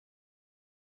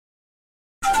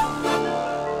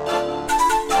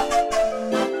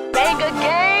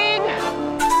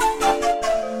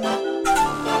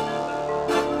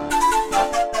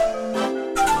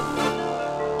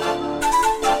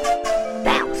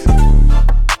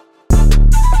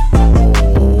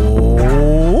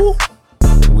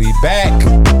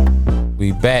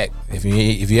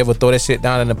If you ever throw that shit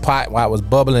down in the pot while it was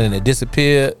bubbling and it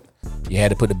disappeared, you had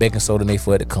to put the baking soda in there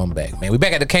for it to come back, man. We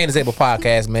back at the Cain Disabled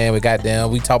Podcast, man.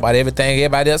 We talk about everything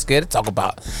everybody else scared to talk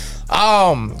about.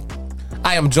 I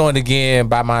am joined again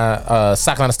by my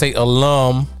South Carolina State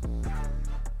alum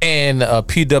and a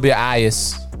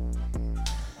PWIs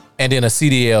and then a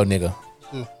CDL nigga.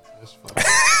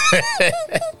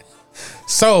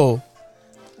 So,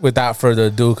 without further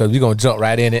ado, because we're going to jump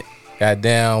right in it.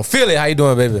 Goddamn. Philly, how you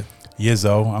doing, baby?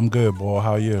 Yizzo, I'm good, boy.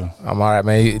 How are you? I'm all right,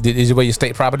 man. Did you wear your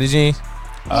state property jeans?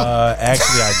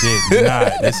 Actually, I did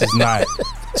not. This is not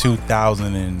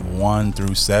 2001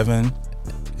 through 7,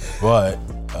 but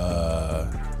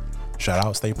shout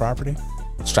out state property.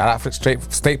 Shout out for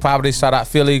state property. Shout out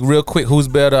Philly. Real quick, who's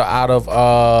better out of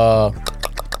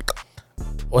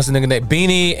what's the nigga name?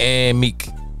 Beanie and Meek.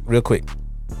 Real quick.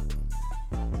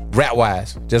 Rap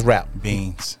wise, just rap.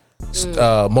 Beans.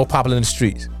 More popular in the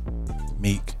streets.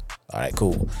 Meek. All right,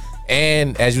 cool.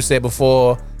 And as you said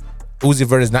before, Uzi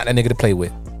Vert is not that nigga to play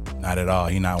with. Not at all.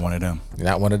 He not one of them. You're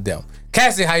not one of them.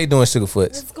 Cassie, how you doing, Sugarfoots?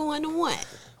 What's going on?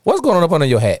 What's going on up under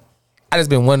your hat? I just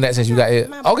been wondering that since you got here.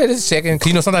 Okay, just checking. Cause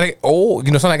you know somebody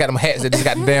got them hats that just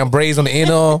got the damn braids on the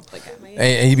end of them.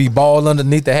 And you be bald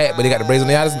underneath the hat, but they got the braids on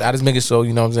the end. I just making sure,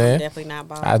 you know what I'm saying? Definitely not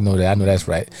bald. I know that. I know that's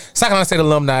right. South Carolina State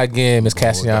alumni again, Miss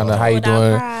Cassiana. How you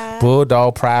doing? Pride.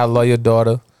 Bulldog Pride, love your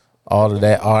daughter. All of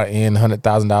that RN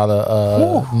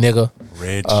 $100,000 nigga.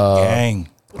 Rich gang.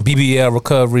 BBL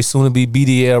recovery, soon to be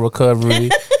BDL recovery.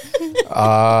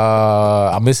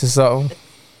 I'm missing something.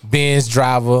 Benz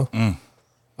driver. So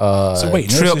wait,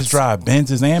 nurses drive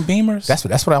Benzes and Beamers?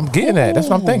 That's what I'm getting at. That's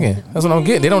what I'm thinking. That's what I'm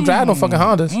getting. They don't drive no fucking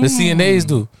Hondas. The CNAs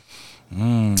do.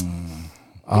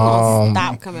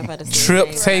 Stop coming for the Trip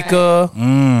CNA, taker,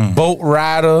 boat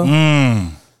rider,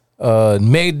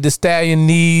 Meg the Stallion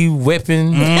knee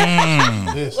weapon.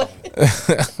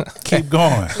 Keep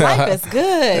going. Life is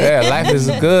good. Yeah, life is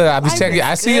good. I be Life checking. is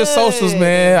I see your good. socials,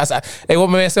 man. Hey, what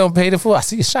my man say on paid it for? I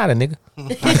see you shining, nigga.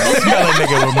 Smell a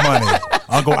nigga with money.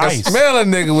 Uncle I Ice. smell a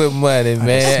nigga with money,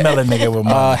 man. Smell a nigga with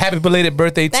money. Happy belated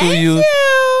birthday to Thank you. you.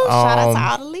 Shout out to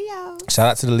all the Leos. Shout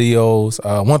out to the Leos.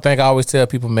 One thing I always tell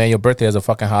people, man, your birthday is a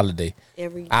fucking holiday.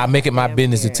 I make it my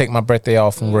business to take my birthday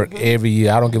off from work every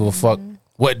year. I don't give a fuck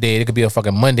what day. It could be a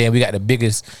fucking Monday and we got the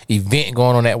biggest event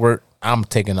going on at work. I'm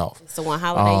taking off. It's the one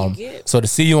holiday you get. So to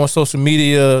see you on social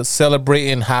media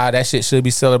celebrating how that shit should be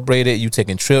celebrated, you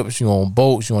taking trips, you on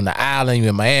boats, you on the island, you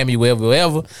in Miami,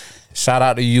 wherever. Shout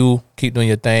out to you. Keep doing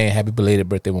your thing. Happy belated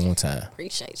birthday one more time.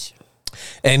 Appreciate you.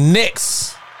 And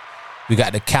next, we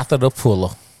got the catheter puller.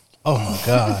 Oh my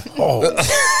God.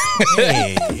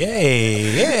 Hey.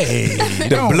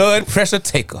 The blood pressure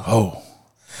taker. Oh.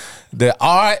 The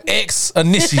RX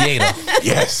initiator.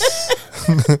 Yes.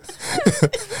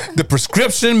 The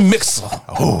prescription mixer.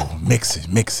 Oh,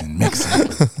 mixing.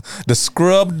 The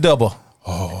scrub double.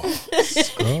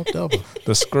 Scrub double.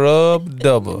 The scrub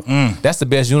double. That's the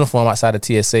best uniform outside of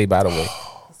TSA, by the way.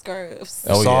 Scrubs.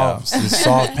 Oh,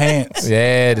 soft pants.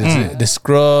 Yeah, the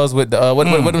scrubs with the what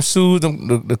them shoes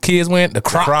the kids went, the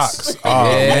Crocs. Oh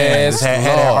man, Yes, just had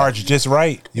that Lord. arch just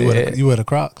right. You wear the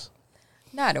Crocs?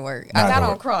 Not to work. I got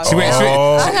on Crocs. She went straight.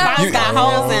 Mine got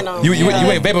holes in them. You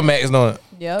ain't Vapor Max on it.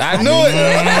 Yep. I knew it.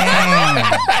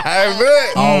 I knew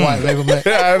it. All white Vapor Max.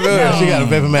 I knew it. She got a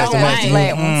Vapor Max to I match ain't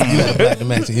glad the You got a black to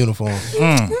match the uniform.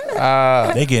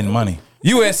 They getting money.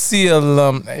 USC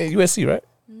alum, USC right?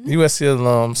 USC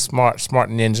alum, smart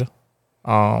ninja,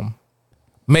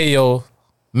 Mayo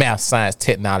math science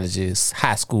technologist,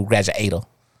 high school graduator.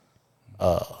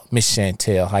 Miss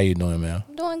Chantel, how you doing, man?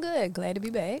 I'm doing good. Glad to be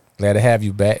back. Glad to have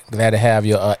you back. Glad to have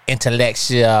your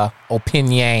intellectual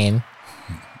opinion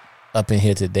up in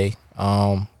here today.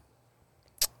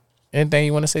 Anything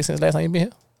you want to say since last time you been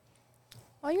here?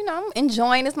 Well, I'm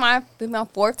enjoying this. My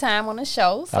fourth time on the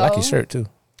show. So. I like your shirt too.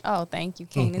 Oh, thank you.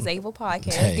 Cain Disabled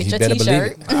Podcast. Hey, Get you your better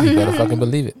t-shirt. believe it. You better fucking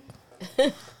believe it.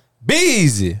 Be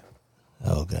easy.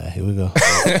 Oh God, here we go.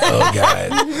 Oh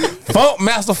God. Funk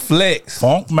Master Flex.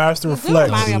 Funk Master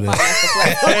Flex. Remind me of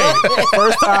Hey,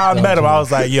 first time I met him, I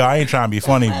was like, yo, I ain't trying to be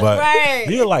funny, but Right.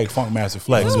 you're like Funk Master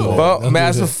Flex. boy. Funk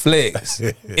Master Flex.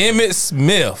 Emmett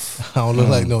Smith. I don't look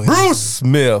like no Bruce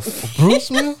Smith. Bruce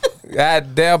Smith.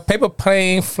 Goddamn paper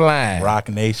plane flying. Rock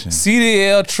Nation.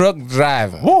 CDL truck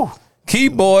driving. Woo.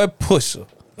 Keyboard pusher.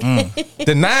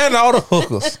 Denying all the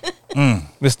hookers.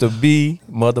 Mr. B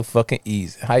motherfucking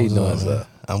Easy. How you doing, sir?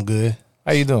 I'm good.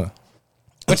 How you doing?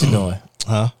 What you doing?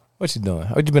 Huh? What you doing?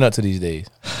 What you been up to these days?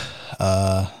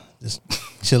 Just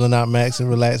chilling out, maxing,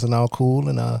 relaxing, all cool,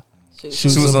 and She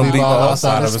was on the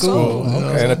outside of the school.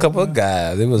 And a couple of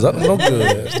guys. It was up no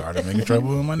good. Started making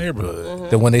trouble in my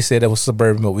neighborhood. Then when they said that was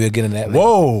suburban, but we'll get in that later.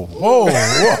 Whoa.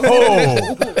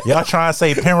 Y'all trying to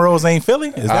say Penrose ain't Philly?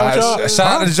 Is that what y'all?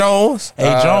 Shout out to Jones.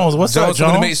 Hey, Jones, what's up, Jones? Let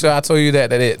me Jones? make sure I told you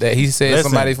that he said Listen.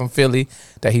 somebody from Philly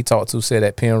that he talked to said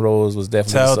that Penrose was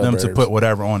definitely Tell the them to suburbs. put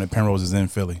whatever on it. Penrose is in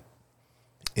Philly.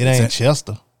 It ain't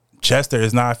Chester. Chester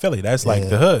is not Philly. That's like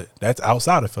the hood. That's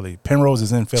outside of Philly. Penrose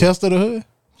is in Philly. Chester the hood?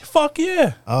 Fuck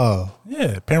yeah. Oh.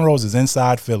 Yeah. Penrose is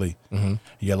inside Philly.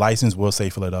 Your license will say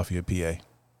Philadelphia, PA.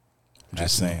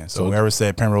 Just saying. So whoever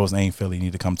said Penrose ain't Philly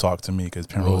need to come talk to me because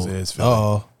Penrose is Philly.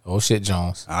 Oh. Oh shit,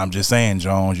 Jones. I'm just saying,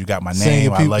 Jones, you got my Send name.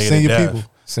 your I people. lay it Send to your death.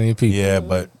 people. Send your people. Yeah,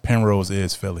 but Penrose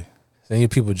is Philly. Send your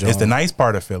people, Jones. It's the nice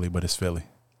part of Philly, but it's Philly.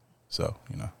 So,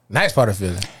 nice part of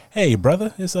Philly. Hey,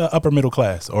 brother, it's upper middle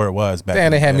class, or it was back. Damn,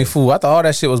 in they the had me day. fooled. I thought all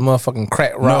that shit was motherfucking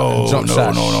crack rock No, and jump no,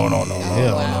 shots.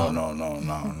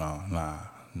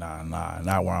 no,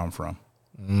 not where I'm from.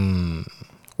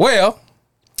 Well,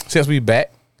 since we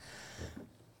back,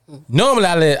 normally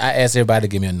I ask everybody to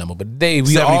give me a number, but today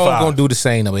we all 75. gonna do the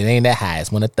same number. It ain't that high.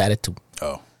 It's 132.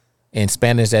 Oh, In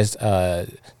Spanish, that's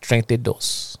 32.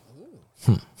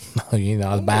 You know,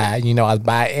 I was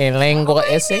by en lengua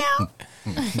ese.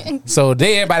 So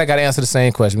everybody got to answer the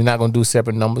same question. We're not gonna do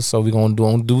separate numbers, so we're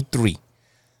gonna do 3.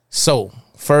 So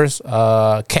first,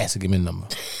 Cassie, give me a number.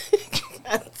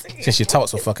 Since you talk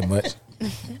so fucking much.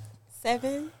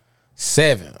 7.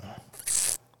 7.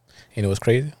 You know what's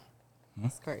crazy?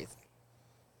 That's crazy.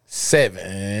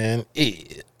 7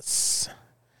 is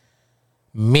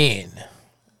men.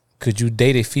 Could you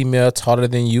date a female taller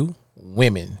than you?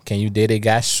 Women, can you date a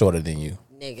guy shorter than you?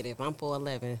 Negative. I'm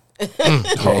 4'11".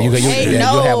 Yeah, you Ain't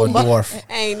have a no- dwarf.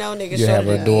 Ain't no nigga You have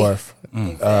shorter a than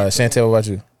me. dwarf. Chantel, what about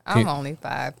you? I'm only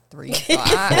 5'3". So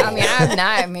I mean, I'm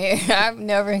not married. I've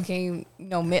never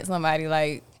met somebody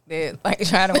like that, like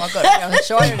trying to walk up to me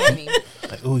shorter than me.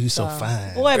 Like, oh, you so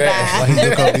fine. Boy, Like, bye. he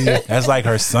look up to you. that's like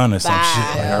her son or some Bye.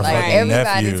 shit. Like her Like fucking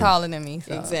everybody nephew. taller than me.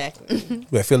 So. Exactly.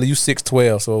 Well, Philly, you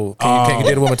 6'12", so can you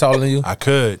date a woman taller than you? I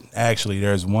could actually.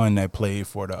 There's one that played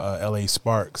for the L.A.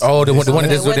 Sparks. Oh, the one What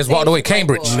that's walked away, team you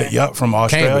play Cambridge. for? Yup, from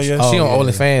Cambridge. Australia. She on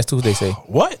yeah. OnlyFans too, they say.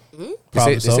 What?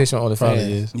 Probably they say she on Probably OnlyFans.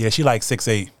 is. Yeah, she like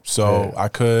 6'8". So I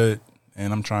could,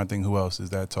 and I'm trying to think who else is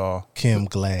that tall. Kim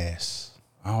Glass.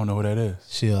 I don't know who that is.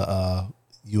 She a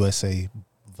USA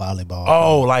volleyball.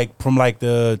 Oh, like from like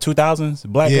the 2000s,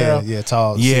 black yeah, girl. yeah,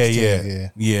 tall. Yeah,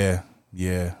 16,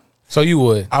 yeah. So you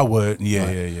would. I would.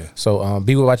 Yeah. So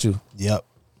B, what about you? Yep.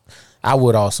 I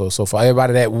would also. So for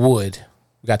everybody that would,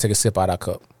 we gotta take a sip out our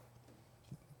cup.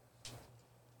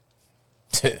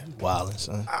 Wildin',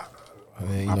 son. I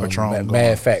mean, My Patron going.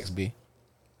 mad facts, B.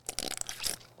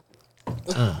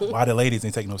 Why the ladies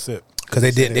ain't take no sip? Because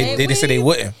they did. They didn't say they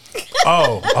wouldn't.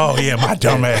 Oh yeah, my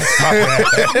dumb ass.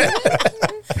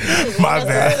 My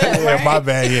bad. My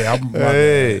bad. Yeah, my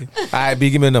bad. All right, B,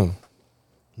 give me a number.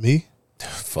 Me?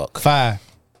 Fuck. 5.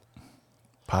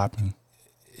 Popping.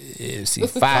 Yeah, see,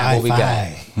 5. What we got?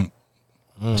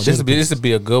 This would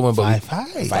be a good one, but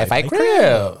 5. fight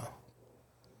crib.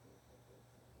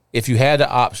 If you had the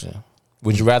option,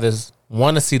 would you rather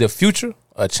want to see the future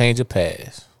or change the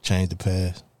past? Change the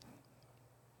past.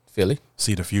 Philly,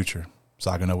 See the future,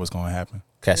 so I can know what's going to happen.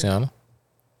 Cassiana,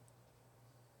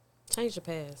 Change the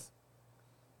past.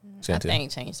 I Chantel.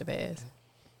 think change the past.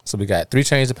 So we got 3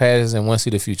 change the past and 1 see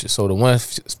the future. So the one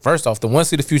first off, the 1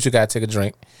 see the future got to take a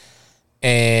drink,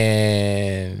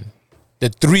 and the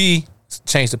 3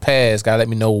 change the past got to let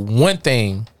me know one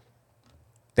thing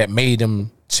that made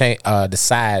them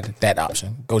decide that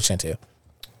option. Go, Chantel.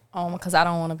 Because I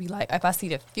don't want to be like, if I see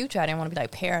the future, I didn't want to be like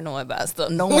paranoid about stuff,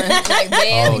 knowing like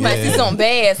bad. You might see something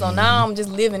bad, so now I'm just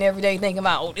living every day thinking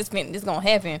about, this gonna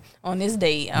happen on this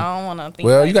date. I don't want to think.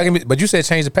 Well, like, you got to give me, but you said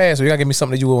change the past, so you got to give me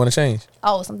something that you would want to change.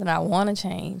 something I want to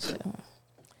change. Don't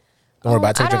worry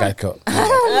about it. Take a drink out of the cup.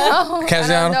 I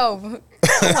Cassiana? don't know.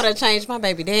 I want to change my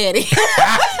baby daddy.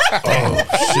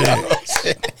 Oh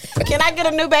shit! Can I get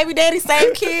a new baby daddy?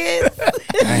 Same kids.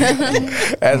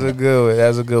 That's a good one.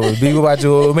 That's a good one. B, what about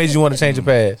you? What made you want to change your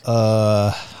past?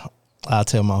 I'll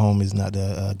tell my homies not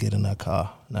to get in that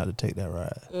car, not to take that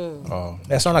ride. Oh,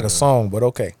 That sounds like a song, but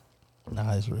okay.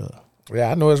 Nah, it's real. Yeah,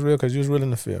 I know it's real because you was real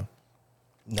in the field.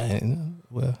 Nah,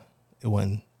 well, it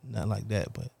wasn't not like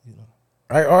that, but you know.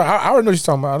 I already know what you're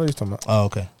talking about. I know what you're talking Oh,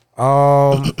 okay.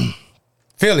 about.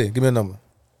 Philly, give me a number.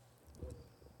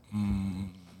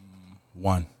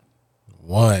 1.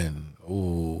 1.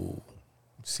 Ooh.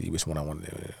 Let's see which one I want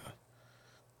to do.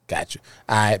 Got you.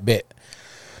 All right, bet.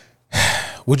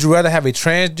 Would you rather have a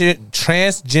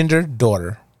transgender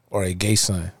daughter or a gay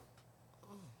son?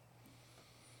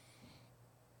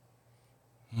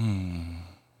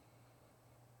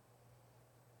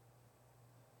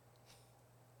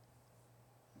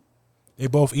 They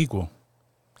both equal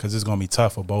because it's going to be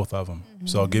tough for both of them.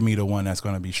 So give me the one that's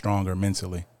going to be stronger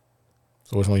mentally.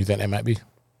 So which one you think that might be?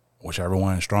 Whichever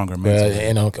one is stronger mentally.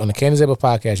 And on the Candace Abel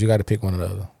podcast, you got to pick one or the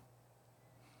other.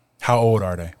 How old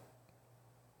are they?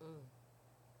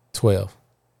 12.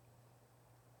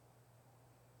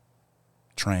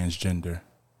 Transgender.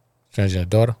 Transgender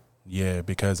daughter. Yeah,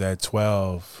 because at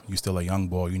 12, you're still a young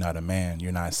boy. You're not a man.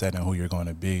 You're not setting who you're going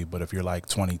to be. But if you're like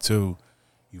 22,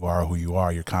 you are who you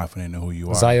are. You're confident in who you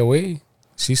are. Zaya Wade,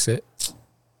 she said.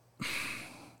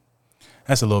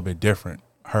 That's a little bit different.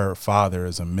 Her father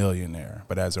is a millionaire,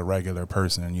 but as a regular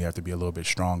person, you have to be a little bit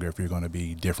stronger if you're going to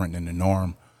be different than the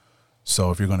norm.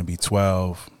 So if you're going to be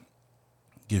 12,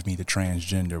 give me the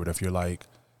transgender. But if you're like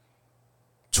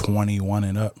 21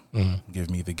 and up, give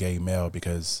me the gay male,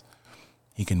 because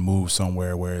he can move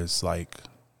somewhere where it's like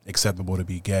acceptable to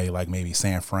be gay, like maybe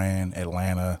San Fran,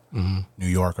 Atlanta, New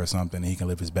York or something. He can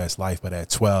live his best life. But at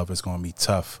 12, it's going to be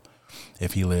tough.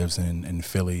 If he lives in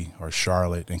Philly or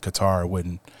Charlotte, and Qatar, it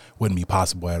wouldn't be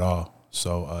possible at all.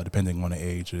 So depending on the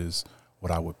age is what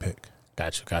I would pick.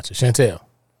 Gotcha. Chantel.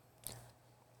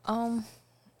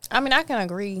 I mean, I can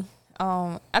agree.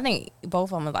 I think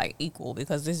both of them are like equal,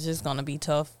 because it's just gonna be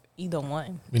tough either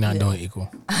one. We're not doing equal.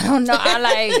 I don't know.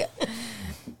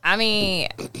 I mean,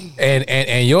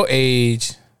 And your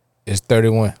age is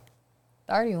 31.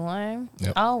 31.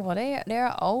 Yep. Oh well,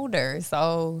 they're older,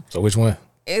 so So which one?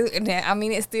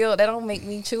 it's still, that don't make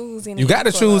me choose. You got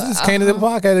to choose. This Candace Abel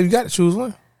podcast. You got to choose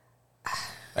one.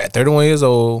 At 31 years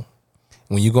old,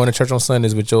 when you go to church on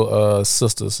Sundays with your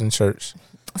sisters in church.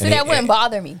 So that wouldn't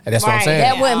bother me. And that's what I'm Right. saying.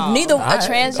 That wouldn't, neither All right.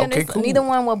 transgender, Okay, cool. neither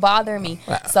one would bother me.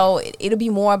 Wow. So it'll be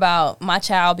more about my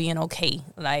child being okay.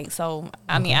 Like, so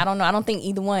I mean, I don't know. I don't think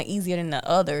either one easier than the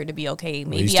other to be okay. you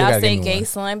Maybe still I'll gotta say give me gay one.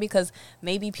 son, because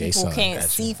maybe people son, can't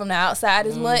gotcha. see from the outside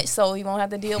as much, so you won't have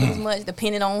to deal with as much,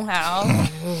 depending on how,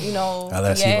 you know.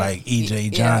 Unless he like E.J. Yeah.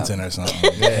 Johnson or something.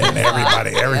 And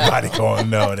everybody gonna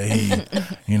know that he,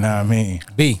 you know what I mean?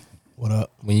 B, What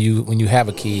up? when you have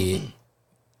a kid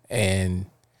and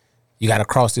you got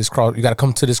to you got to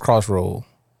come to this crossroad.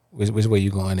 Which way you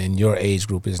going? And your age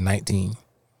group is 19.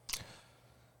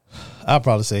 I'll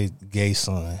probably say gay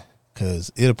son,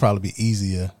 because it'll probably be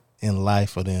easier in life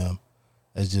for them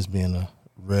as just being a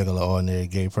regular, ordinary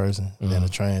gay person than a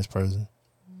trans person.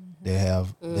 They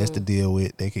have less to deal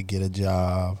with. They could get a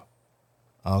job,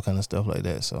 all kind of stuff like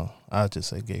that. So I'll just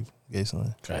say gay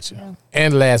son. Gotcha. Yeah.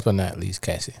 And last but not least,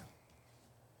 Cassie.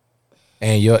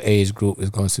 And your age group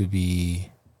is going to be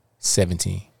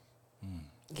 17.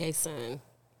 Gay son.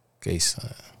 Gay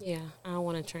son. Yeah, I don't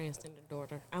want a transgender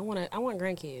daughter. I want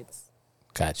grandkids.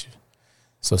 Gotcha.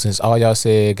 So since all y'all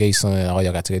said gay son, all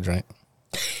y'all got to get a drink.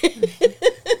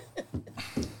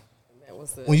 That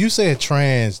was When you said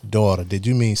trans daughter, did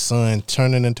you mean son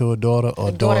turning into a daughter,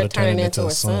 or daughter turning into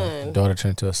a son? Daughter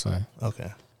turned to a son.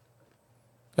 Okay.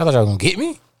 Y'all thought y'all was going to get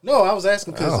me? No, I was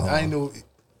asking because I knew. Well,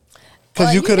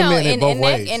 Because you could have meant it both in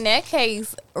ways. in that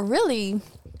case, really,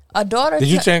 a daughter. Did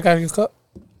you drink out of your cup?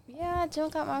 Yeah, I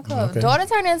drunk out my cup. Okay. Daughter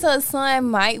turning into a son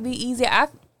might be easier.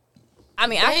 I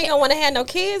mean, I I ain't can't gonna want to have no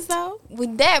kids though.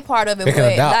 with that part of it, They can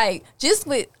but adopt. like just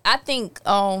with, I think,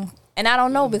 and I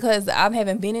don't know because I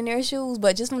haven't been in their shoes,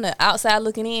 but just from the outside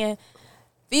looking in,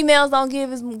 females don't get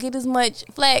as much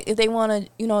flack if they want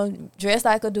to, dress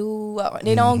like a dude.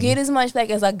 They don't get as much flack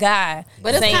as a guy.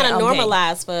 But it's saying, kind of "I'm gay."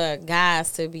 normalized for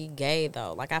guys to be gay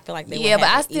though. Like I feel like they would Yeah, but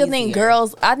have I it still think easier.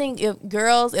 girls. I think if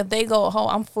they go,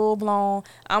 I'm full blown.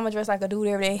 I'm gonna dress like a dude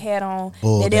every day, hat on.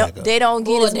 Bull They dagger. don't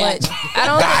get as Bull much.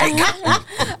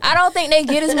 I don't think they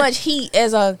get as much heat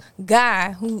as a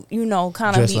guy who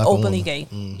kind of Dress be like a openly woman. gay.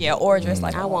 Yeah, or dress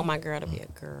like. I a want woman. my girl to be a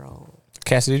girl.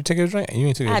 Cassie, did you take your drink? You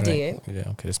ain't took your I drink. Yeah,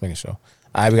 okay, just making sure.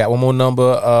 All right, we got one more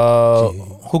number.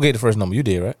 Who gave the first number? You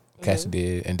did, right? Cassie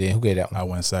did. And then who gave that one? I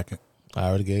went second. I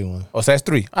already gave one. Oh, so that's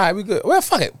 3. All right, we good. Well,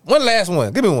 fuck it. One last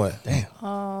one. Give me one.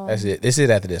 Damn. That's it. This is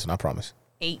after this one, I promise.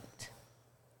 8.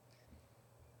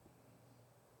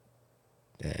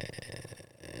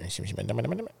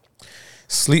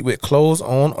 Sleep with clothes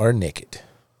on or naked?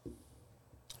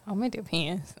 Oh, it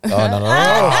depends. Oh, no.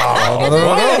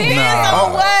 No. Depends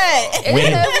on what? It We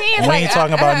depends. ain't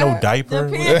talking about no diaper.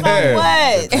 Depends on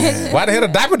what. Why the hell the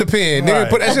diaper depend? Nigga, Right.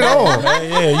 put that shit on.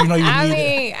 Yeah, you I need it.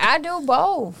 mean, I do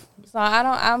both. So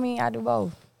I do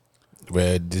both.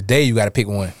 Well, today you got to pick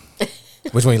one.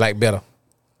 Which one you like better?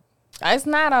 It's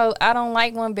not I don't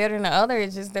like one better than the other.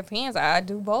 It just depends. I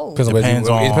do both. Depends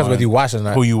on it depends whether you watch it or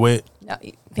not. who you with. No,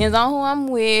 it depends on who I'm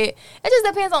with. It just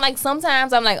depends on, like,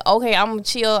 sometimes I'm like, okay, I'm gonna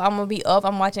chill. I'm gonna be up.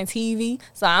 I'm watching TV.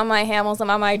 So I might have on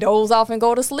something. I might doze off and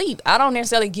go to sleep. I don't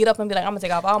necessarily get up and be like, I'm gonna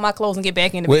take off all my clothes and get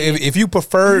back in the Well, bed. if you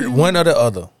preferred one or the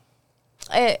other.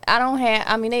 I don't have,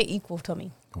 I mean, they equal to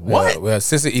me. What? Well,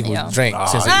 sissy equals Yeah. drink.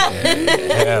 Sissy,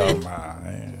 Hell nah,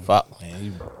 man. fuck, man.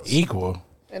 You, Equal.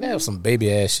 and that was some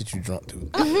baby ass shit you drunk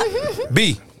to.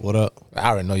 B, What up? I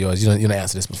already know yours. You done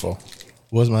answered this before.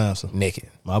 What's my answer? Naked.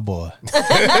 My boy. But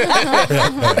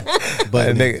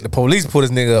But nigga, the police put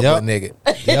this nigga up Yep. butt naked.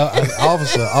 yeah,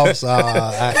 officer.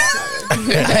 I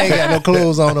ain't got no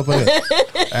clothes on up in there.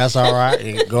 That's all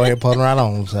right. Go ahead and put it right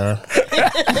on, sir.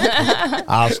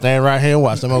 I'll stand right here and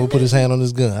watch him over put his hand on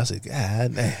his gun. I said,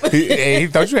 God damn. He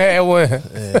thought you had one.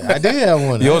 Yeah, I did have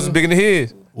one. Yours is bigger than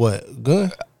his. What?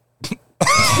 Gun?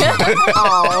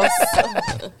 Oh,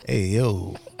 Hey,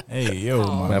 yo. Hey, yo,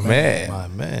 My man. My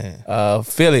man.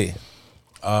 Philly.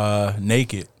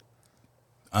 naked.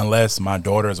 Unless my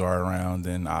daughters are around,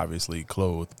 then obviously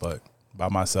clothed. But by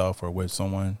myself or with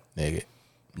someone, Naked.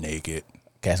 naked.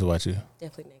 Cassie, what you?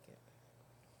 Definitely naked.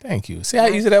 Thank you. See how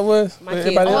easy that was? My for kids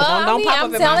everybody don't- else? well, don't pop I'm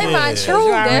up in telling my my head. truth. You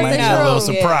That's already Might the get a little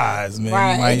truth. surprise, man.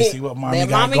 Right. You might see what mommy Let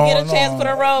got mommy going get a chance on. to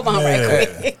put a robe on right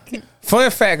quick.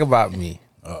 Fun fact about me.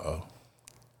 Uh-oh.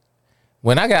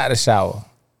 When I got out of the shower,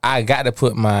 I got to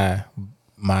put my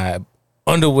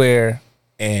underwear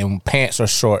and pants or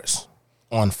shorts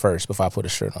on first before I put a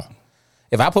shirt on.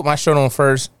 If I put my shirt on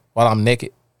first while I'm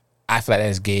naked, I feel like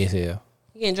that's gay as hell.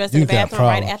 You getting dressed in You the got bathroom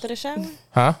right problems. after the shower?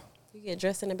 Huh? You get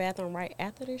dressed in the bathroom right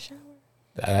after the shower?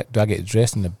 Do I get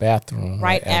dressed in the bathroom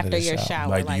Right after the your shower? shower.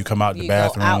 Like, do you come out the you go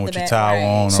bathroom out with the your bath- towel right.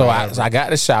 on? So or I whatever? got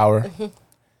the shower.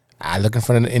 I look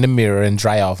in the mirror and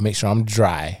dry off, make sure I'm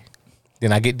dry.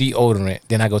 Then I get deodorant.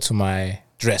 Then I go to my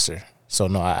dresser. So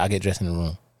no, I get dressed in the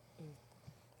room.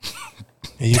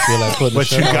 And you feel like putting the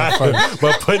But you shirt on got, first.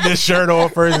 but putting this shirt on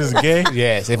first is gay.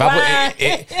 Yes, if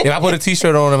I put a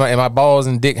t-shirt on and my balls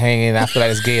and dick hanging, I feel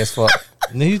like it's gay as fuck.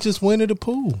 And then you just went to the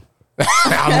pool.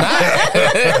 I'm not.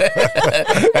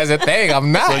 That's the thing.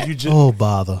 I'm not. So you just Oh,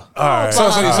 bother. all right.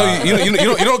 So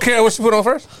you don't care what you put on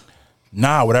first?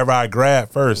 Nah, whatever I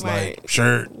grab first, Right. like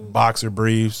shirt, boxer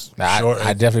briefs, Nah, short.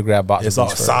 I definitely grab boxer it's all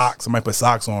briefs first. socks. I might put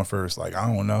socks on first. Like,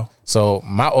 I don't know. So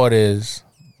my order is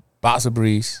boxer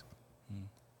briefs,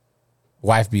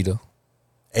 wife beater,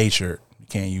 A shirt. You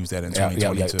can't use that in yeah,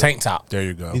 2022. tank top. There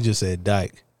you go. He just said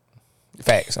dyke.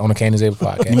 Facts on the Candace Able You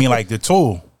podcast. mean like the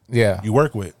tool Yeah. you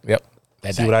work with? Yep.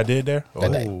 That See what I did there?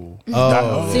 That day.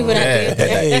 Oh, See what I did?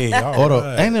 Hey, all hold right.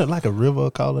 on. Ain't it like a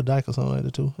river called a dyke or something like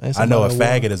that too? Ain't I know a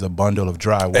somebody faggot is a bundle of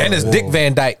dry water. And it's Dick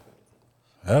Van Dyke.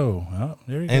 Oh, well,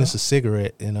 there you go. And it's a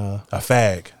cigarette in a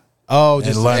fag. Oh,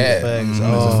 just In London. Yeah. fags. It's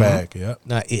Oh, a fag, yep.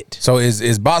 not it. So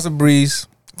is boxer briefs,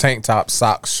 tank top,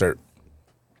 socks, shirt.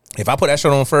 If I put that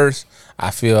shirt on first, I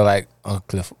feel like Uncle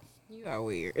Clifford. You are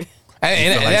weird.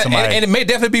 And it may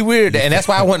definitely be weird, and that's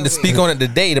why I wanted to speak on it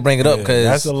today to bring it up because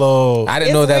That's a little. I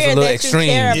didn't know that's a weird little that extreme.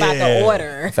 You care about Yeah. the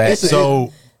order. Facts.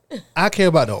 So, I care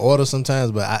about the order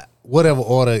sometimes, but whatever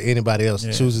order anybody else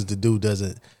chooses to do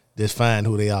doesn't define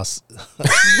who they are. It's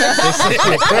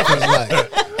sexual preference.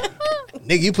 Like,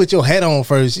 nigga, you put your hat on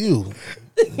first. You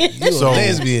a so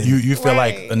lesbian. you feel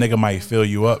like Right. a nigga might fill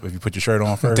you up if you put your shirt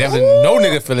on first? Definitely no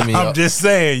nigga feeling me I'm up. just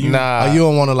saying. You, Nah. Or you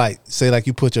don't want to like say like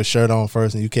you put your shirt on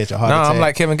first and you catch a heart Nah, attack. I'm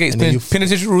like Kevin Gates, and then you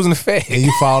penitentiary rules in effect. and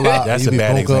you fall out. That's and you a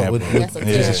bad be broke up example. with That's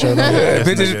a just a shirt on. This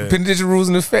Penitentiary nigga- penitentiary rules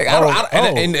in effect.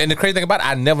 And the crazy thing about it,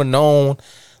 I never known.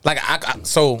 Like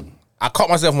so I caught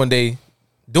myself one day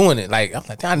doing it. Like I'm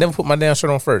like, damn, I never put my damn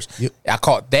shirt on first. Yep. I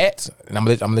caught that, and I'm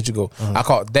gonna let you go. I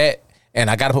caught that, and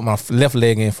I got to put my left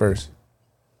leg in first.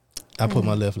 I put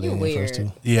my left leg in weird. first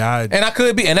too. yeah, And I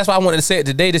could be, and that's why I wanted to say it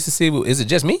today, just to see, is it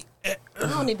just me? I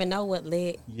don't even know what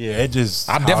leg. yeah. It just.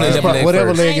 I'm definitely however- left leg Whatever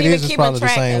first. leg I ain't it even is, it's keep probably the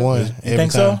track same of one. it. Every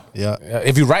think time. so? Yeah,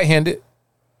 If you right-handed,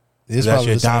 it's That's probably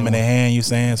your the same dominant one. hand. You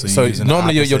saying so? so You using the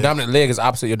normally your opposite. dominant leg is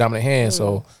opposite your dominant hand.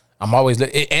 So I'm always,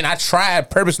 and I tried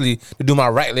purposely to do my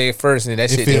right leg first, and that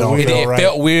shit feel weird. it Right.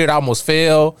 felt weird. I almost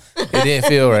fell. It didn't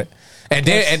feel right. And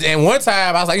then and one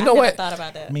time I was like, you know I never what? thought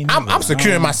about that. I'm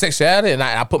securing my sexuality, and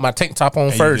I put my tank top on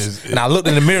you first, just- and I looked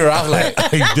in the mirror. I was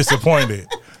like, you disappointed.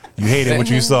 You hated what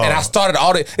you saw. and I started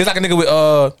all the. It's like a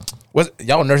nigga with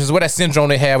y'all nurses. What that syndrome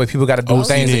they have where people got to do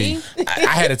OCD. things. I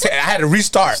had to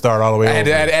restart. Start all the way I had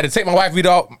over. to take my wife beat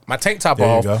off, my tank top There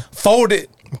you off, go. fold it,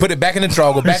 Put it back in the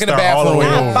drawer. Go back in the Start all the way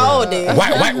bathroom. over.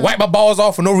 Folded. Wipe my balls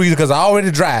off for no reason because I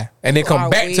already dry, and then come are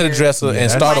back to the weird. dresser and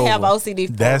that's- start I have over. OCD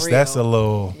for That's real. a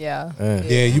little. Yeah.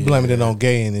 Yeah, you blaming it on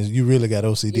gay, and you really got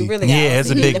OCD. You really got Yeah, it's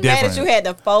a OCD. big the fact difference. that you had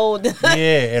to fold. Yeah,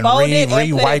 and Fold it and put it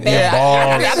re-wipe your back. I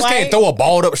balls. just can't throw a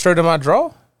balled up shirt in my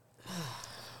drawer.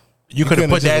 You could have couldn't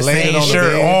put that just laid it same on the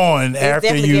shirt bed? on It's after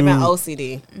definitely you. giving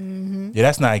OCD. Yeah,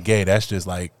 that's not gay. That's just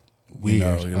like you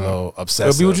know, Weird. you're a little What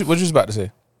obsessive. you was about to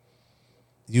say?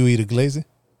 You eat a glazzy?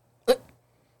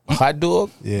 Hot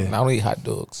dog? Yeah. I don't eat hot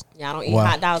dogs. Y'all don't eat Wow.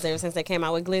 hot dogs ever since they came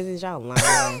out with glizzies. Y'all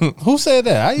lying. Who said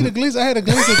that? I eat a glazzy. I had a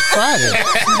glazzy Friday.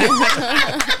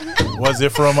 Was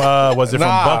it from Nah.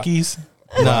 Buc-ee's?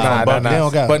 Nah, they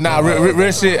don't got. But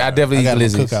real shit. I definitely I eat got 'em a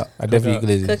glizzies. cookout. I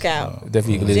definitely eat glizzies. Cookout.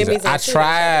 Definitely eat glizzies. Jimmy's I and Chili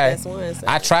tried. That's one, so.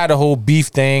 I tried the whole beef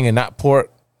thing and not pork,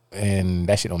 and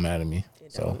that shit don't matter to me.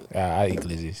 So I eat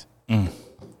glizzies.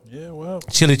 Yeah, well,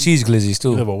 Chili cheese glizzies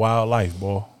you live too. a wild life,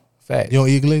 boy. Fact. You don't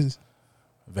eat glazzies?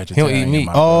 Vegetarian. meat.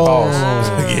 my Oh,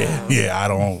 bad. yeah. I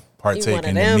don't partake one of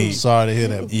in the them. meat. sorry to hear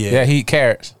that. Yeah. Yeah, he eat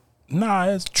carrots. Nah,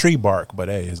 it's tree bark, but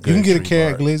hey, it's good. You can get a tree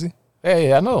carrot bark. glazzy,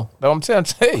 Hey, I know. That's what I'm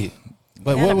telling you.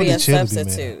 but Gotta what would be the a chili be made?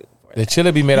 substitute. The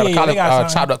chili be made out of Yeah, they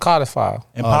got some. chopped up cauliflower.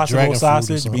 Impossible dragon fruit or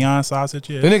sausage, something. Beyond sausage.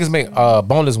 The Yeah, niggas make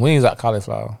boneless wings out of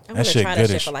cauliflower. I That wanna shit try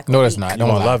goodish. for like No, a it's week. not. You Don't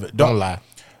gonna lie. love it. Don't Don't- lie.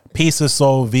 Piece of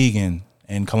Soul Vegan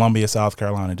in Columbia, South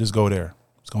Carolina. Just go there.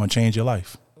 It's gonna change your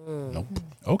life. Nope.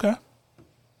 Okay.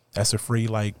 That's a free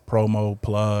like promo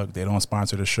plug. They don't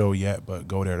sponsor the show yet, but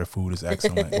go there. The food is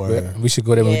excellent. We should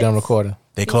go there when we're done Yes. recording.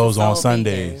 They close Soul on Vegan.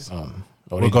 Sundays.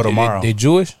 We'll go tomorrow. They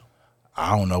Jewish?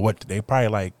 I don't know what they probably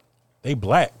like. They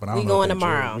black, but I don't We know. going if they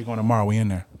tomorrow. Jewish. We going tomorrow. We in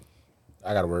there.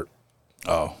 I gotta work.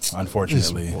 Oh,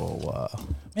 unfortunately. Oh, wow.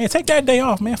 Man, take that day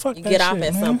off, man. Fuck You that get off shit,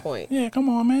 at man. some point. Yeah, come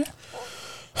on, man.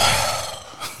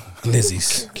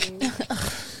 Glizzies.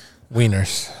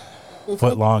 Wieners.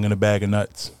 Foot long in a bag of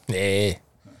nuts. Yeah.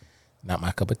 Not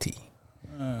my cup of tea.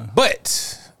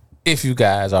 But if you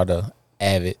guys are the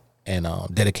avid and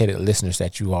dedicated listeners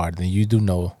that you are, then you do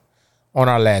know on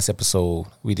our last episode,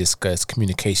 we discussed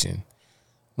communication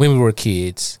when we were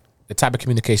kids, the type of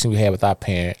communication we had with our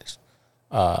parents,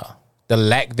 the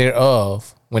lack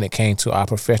thereof when it came to our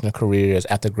professional careers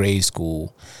after grade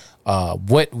school,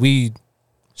 what we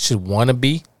should want to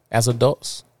be as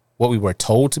adults, what we were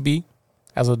told to be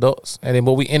as adults, and then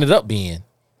what we ended up being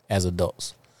as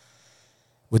adults.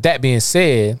 With that being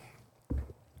said,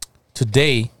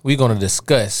 today we're going to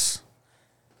discuss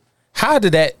how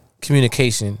did that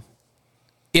communication,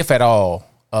 if at all,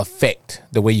 affect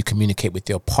the way you communicate with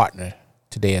your partner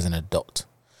today as an adult.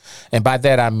 And by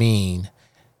that I mean,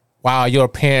 while your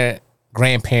parent,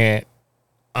 grandparent,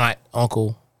 aunt,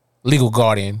 uncle, legal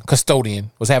guardian,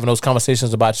 custodian was having those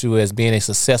conversations about you as being a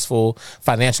successful,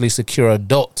 financially secure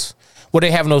adult, were they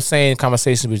having those same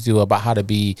conversations with you about how to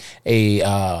be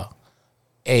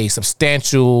a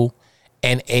substantial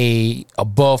and a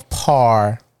above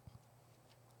par,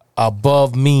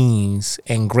 above means,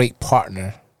 and great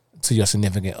partner to your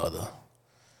significant other?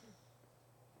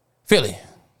 Philly,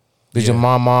 did your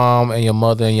mom and your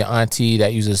mother and your auntie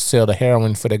that used to sell the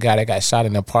heroin for the guy that got shot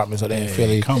in the apartments in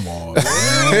Philly? Come on,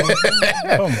 man.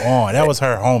 Come on. That was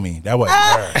her homie. That wasn't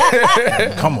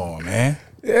her. Come on, man.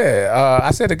 Yeah,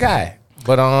 I said the guy,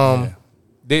 but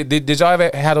did y'all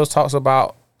ever have those talks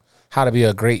about how to be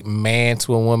a great man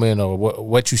to a woman, or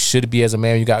what you should be as a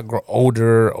man when you got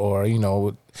older, or when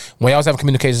y'all was having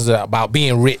communications about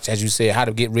being rich, as you said, how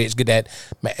to get rich, get that,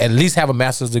 at least have a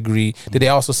master's degree? Did they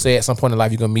also say at some point in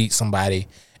life you're gonna meet somebody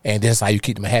and this is how you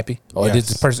keep them happy, or Yes. is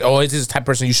this person, or is this the type of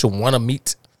person you should want to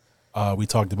meet? We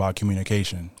talked about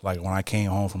communication. Like when I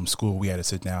came home from school, we had to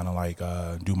sit down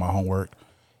and do my homework,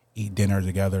 eat dinner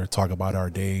together, talk about our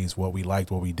days, what we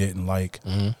liked, what we didn't like.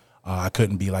 I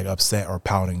couldn't be like upset or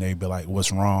pouting. They'd be like,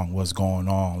 "What's wrong? What's going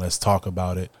on? Let's talk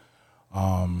about it."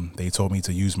 They told me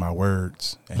to use my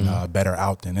words and better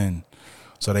out than in.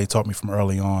 So they taught me from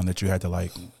early on that you had to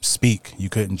like speak. You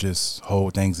couldn't just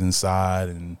hold things inside.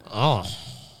 And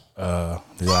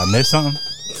did I miss something?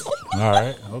 All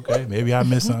right, okay, maybe I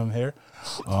missed something here.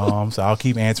 So I'll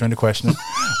keep answering the question.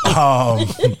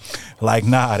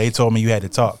 They told me you had to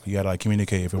talk. You had to like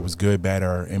communicate. If it was good, bad,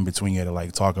 or in between, you had to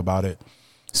like talk about it,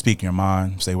 speak your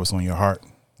mind, say what's on your heart.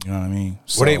 You know what I mean?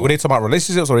 Were they talking about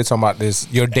relationships, or were they talking about this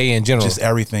your day in general? Just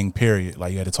everything, period.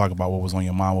 Like you had to talk about what was on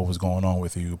your mind, what was going on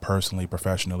with you personally,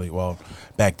 professionally. Well,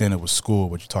 back then it was school,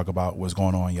 but you talk about what's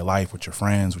going on in your life with your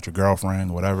friends, with your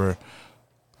girlfriend, whatever.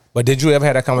 But did you ever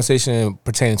have that conversation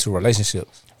pertaining to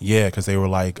relationships? Yeah, because they were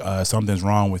like, something's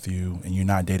wrong with you and you're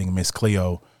not dating Miss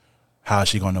Cleo. How is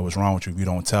she going to know what's wrong with you if you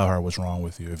don't tell her what's wrong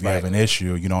with you? If you have an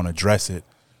issue, you don't address it.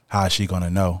 how is she gonna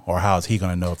know, or how is he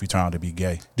gonna know if you turn out to be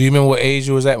gay? Do you remember what age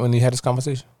you was at when you had this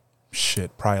conversation?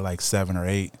 Shit, probably like 7 or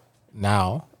 8.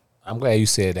 Now, I'm glad you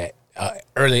said that.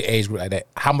 Early age group like that.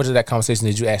 How much of that conversation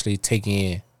did you actually take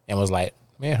in and was like,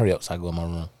 man, hurry up so I can go in my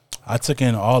room? I took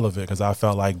in all of it because I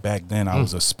felt like back then I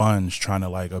was a sponge trying to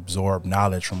like absorb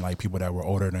knowledge from like people that were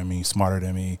older than me, smarter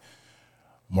than me,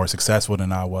 more successful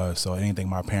than I was. So anything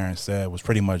my parents said was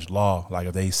pretty much law. Like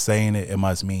if they saying it, it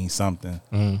must mean something.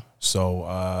 So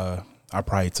I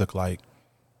probably took like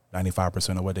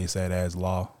 95% of what they said as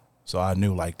law. So I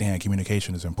knew like, damn,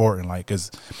 communication is important. Like,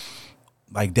 cause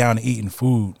like down to eating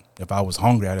food, if I was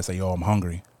hungry, I'd just say, yo, I'm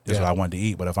hungry. This is what I wanted to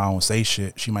eat. But if I don't say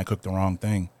shit, she might cook the wrong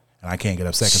thing. And I can't get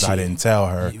upset because I didn't tell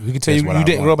her. We can tell you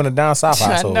didn't grow up in a down south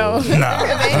household. I know.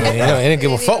 They didn't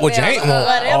give a fuck what you ain't want.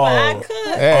 Whatever I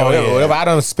could. Yeah, whatever I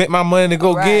done spent my money to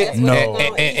go get. No.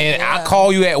 And I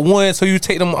call you at 1 so you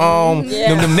take them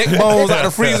them neck bones out the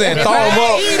freezer and thaw them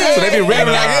up so they be ready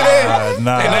like it.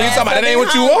 Nah. And now you talking about that ain't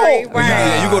what you Hungry, want. right.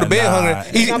 Yeah, you go to bed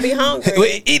hungry. You gonna be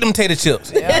hungry. Eat them tater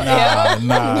chips.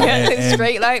 Nah. And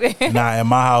Straight like that. nah, in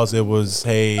my house, it was,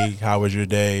 hey, how was your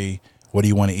day? What do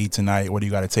you want to eat tonight? What do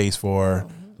you got a taste for?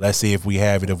 Let's see if we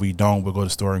have it. If we don't, we'll go to the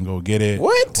store and go get it.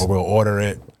 What? Or we'll order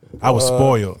it. I was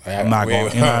spoiled. I'm not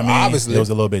going, you know what I mean? Obviously. It was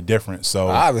a little bit different. So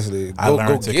Obviously. I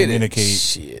learned to get communicate.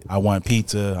 Shit. I want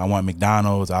pizza. I want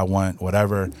McDonald's. I want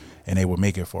whatever. And they would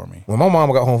make it for me. When my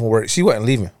mom got home from work, she wasn't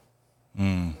leaving.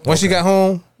 Once she got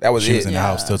home, that was She it. was in the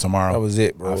house till tomorrow. That was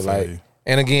it, bro. I feel Like, you.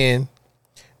 and again,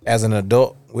 as an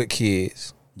adult with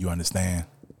kids, You understand?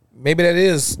 maybe that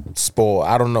is spoiled.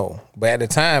 I don't know. But at the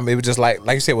time, it was just like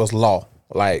you said, it was law.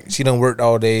 Like, she done worked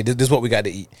all day. This is what we got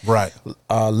to eat. Right.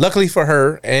 Luckily for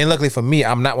her, and luckily for me,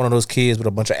 I'm not one of those kids with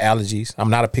a bunch of allergies. I'm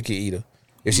not a picky eater.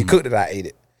 If she cooked it, I ate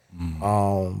it.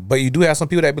 But you do have some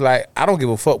people that be like, I don't give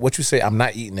a fuck what you say. I'm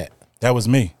not eating that. That was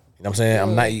me. You know what I'm saying?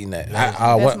 I'm not eating that. That's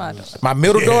my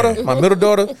daughter. My middle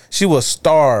daughter, she was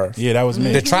starved Yeah, that was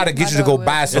me. to try to get you to go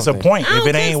buy It's a something. point. I If don't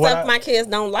it cook ain't what stuff my kids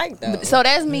don't like though. So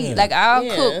that's me. Like I'll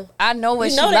Yeah. cook. I know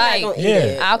what You know she they not like. gonna eat Yeah.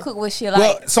 it. I'll cook what she Well,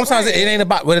 like. sometimes it ain't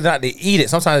about whether or not they eat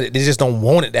it. Sometimes they just don't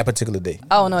want it that particular day.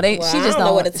 Oh no, she Well, I just don't know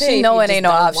don't. what to tell She you know if it you ain't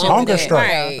just no don't option. want hunger it. strike.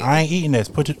 Right. I ain't eating this.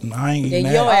 I ain't eating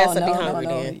Yeah, that. your ass will be no, hungry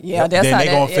no. then. Yeah, that's Then how they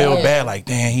that, gonna feel yeah. bad. Like,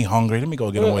 damn, he hungry. Let me go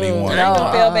get him what he want. I ain't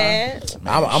gonna feel bad.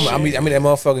 I mean that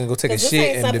motherfucker can go take a 'Cause this shit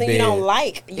ain't in the something you don't bed.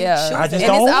 like. You Yeah, choose I just it. and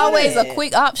don't it's want always it. a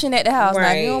quick option at the house. Now,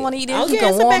 if you don't want to eat this, Oh, you yeah, can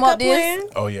it's a warm up backup this. plan.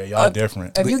 Oh yeah, y'all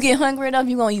different. If you get hungry enough,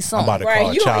 you gonna eat I'm something. about to Right,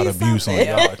 call you child gonna eat abuse on something.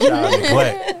 y'all. Child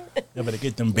neglect. You better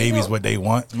get them babies what they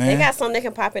want, They man. got something that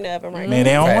can pop in the oven right Man, now.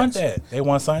 they don't Facts. want that. They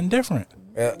want something different.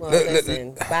 Well,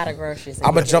 listen, buy the groceries. and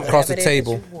I'ma get jump across the whatever it is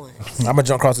that table. you want. I'm gonna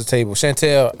jump across the table.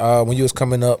 Chantel, when you was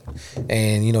coming up,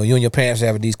 and you and your parents were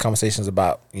having these conversations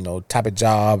about type of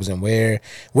jobs and where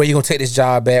you gonna take this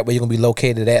job at, where you gonna be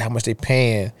located at, how much they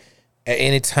paying. At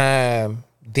any time,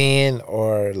 then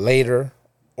or later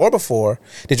or before,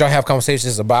 did y'all have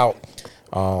conversations about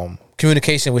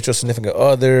communication with your significant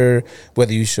other,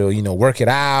 whether you should work it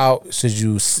out, should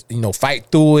you fight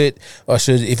through it, or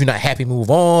should, if you're not happy, move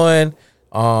on?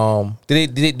 Do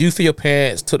you feel your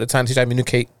parents took the time to teach you how to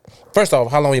communicate? First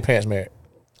off, how long were your parents married?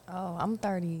 Oh, I'm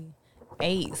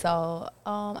 38, so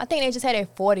I think they just had their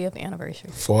 40th anniversary.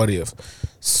 40th.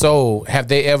 So, have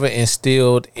they ever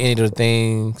instilled any of the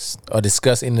things or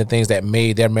discussed any of the things that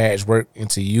made their marriage work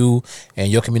into you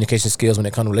and your communication skills when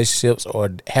it comes to relationships, or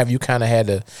have you kind of had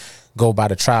to go by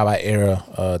the trial by error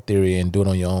theory and do it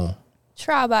on your own?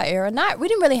 Trial by error. We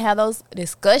didn't really have those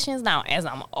discussions. Now, as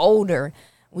I'm older,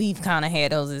 we've kind of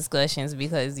had those discussions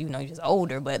because you're just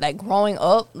older. But like growing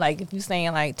up, like if you're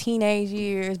saying like teenage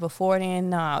years before then,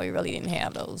 no, we really didn't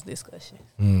have those discussions.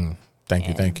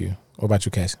 Thank you. What about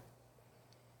you, Cassie?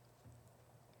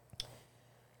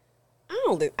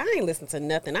 I ain't listen to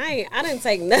nothing. I didn't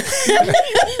take nothing.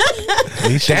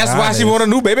 That's why she want a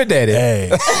new baby daddy.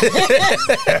 Hey,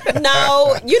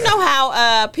 No, you know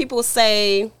how people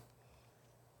say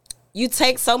you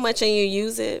take so much and you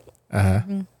use it.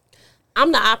 I'm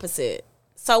the opposite.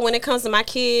 So when it comes to my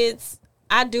kids,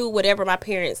 I do whatever my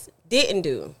parents didn't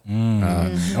do.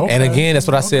 And again, that's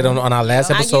what I said on our last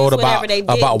I episode use whatever they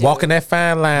didn't about do. walking that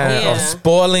fine line Yeah. of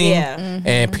spoiling Yeah.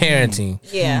 and parenting.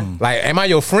 Yeah. Like, am I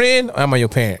your friend or am I your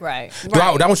parent? Right. Do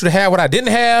I want you to have what I didn't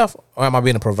have, or am I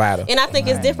being a provider? And I think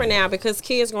it's different now because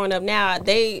kids growing up now,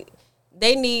 they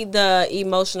need the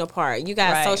emotional part. You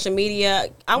got Right. social media.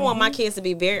 I want my kids to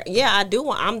be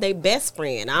I'm their best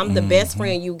friend. I'm the best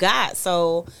friend you got.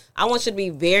 So I want you to be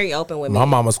very open with me. My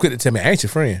mama's quick to tell me, I ain't your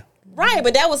friend. Right,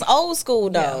 but that was old school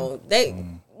though.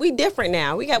 we different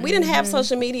now. We didn't have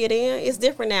social media then. It's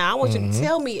different now. I want you to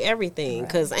tell me everything,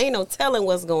 because ain't no telling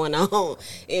what's going on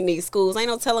in these schools. Ain't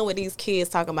no telling what these kids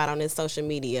talking about on this social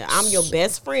media. I'm your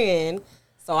best friend,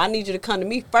 so I need you to come to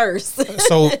me first.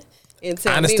 So and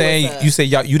tell I understand me what's up. you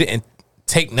said you didn't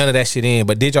take none of that shit in,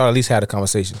 but did y'all at least have the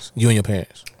conversations, you and your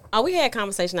parents? Oh, we had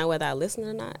conversation on whether I listened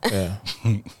or not. Yeah.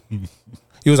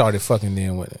 You was already fucking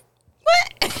then with it.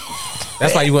 What?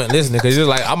 That's why you wasn't listening, because you was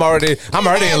like, I'm already in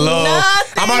love.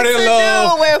 I'm already in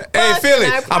love. Hey, Philly,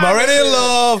 I'm already in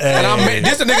love. Hey. And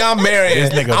this a nigga I'm married. This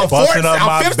nigga I'm busting up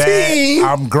my 15.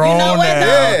 back. I'm grown You know what? now.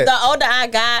 Yeah. The older I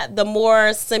got, the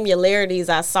more similarities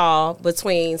I saw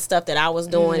between stuff that I was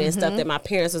doing and stuff that my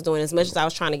parents was doing. As much as I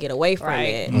was trying to get away from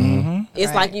it,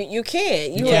 it's like you can't.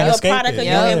 can't You're a escape product it. of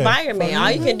Yeah. your environment.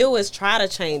 All you can do is try to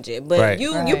change it, but Right.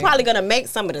 you probably gonna make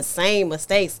some of the same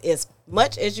mistakes as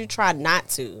much as you try not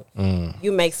to.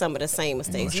 You make some of the same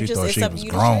mistakes. she You just thought it's she up to was you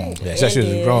grown. to Yeah, change it.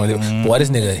 she was growing. Boy, this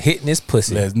nigga hitting his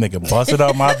pussy. This nigga busted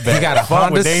up my back. He got a Fuck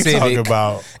Honda what they Civic. talk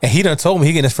about. And he done told me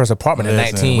he getting his first apartment at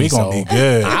Listen, 19. we gonna so be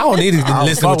good. I don't need to I don't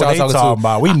listen to fuck what y'all they talking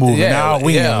about. We moving out.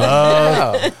 We in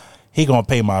love. Yeah. He gonna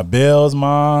pay my bills,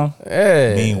 mom.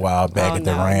 Yeah. Meanwhile, back Oh, at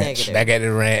the no, ranch. negative. Back at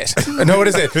the ranch. Know what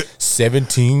it said?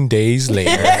 17 days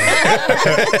later.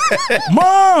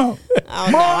 Mom, Oh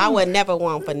no, I would never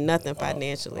want for nothing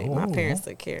financially. My parents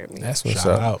took care of me. That's what's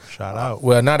shout up. out, shout out.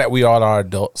 Well, now that we all are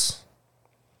adults,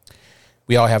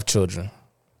 we all have children.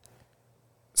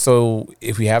 So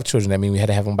if we have children, that means we had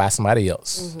to have them by somebody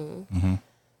else.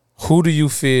 Who do you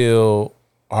feel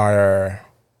are,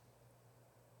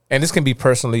 and this can be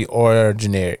personally or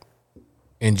generic,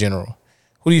 in general,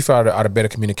 who do you feel are the better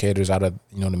communicators out of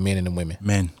the men and the women?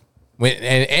 Men.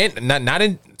 And not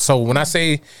in, so when I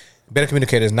say better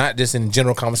communicators, not just in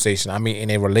general conversation, I mean in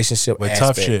a relationship With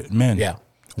aspect. tough shit, men. Yeah.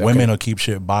 Women will keep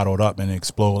shit bottled up and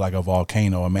explode like a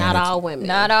volcano. A man Not that's- all women.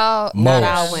 Not all. Not most,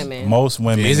 all women. Most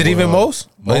women. Is it even will- most?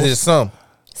 Or is it some?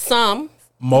 Some.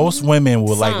 Most women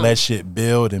will like Some. let shit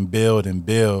build and build and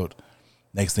build.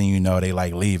 Next thing you know, they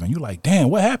like leaving. You like,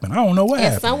 damn, what happened? I don't know what And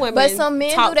happened. some women But some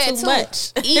men talk do that too too.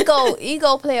 much.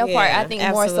 Ego play a part. Yeah, I think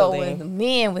more so absolutely. with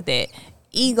men with that.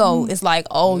 Ego is like,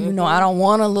 oh, I don't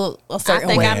want to look a I certain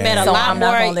think way. I met a so lot I'm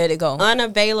not more gonna let it go.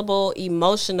 unavailable,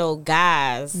 emotional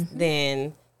guys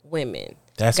than women.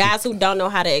 That's guys who don't know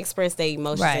how to express their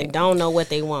emotions Right. and don't know what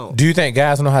they want. Do you think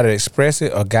guys know how to express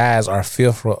it, or guys are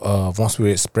fearful of once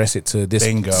we express it to this?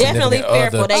 Bingo. Definitely significant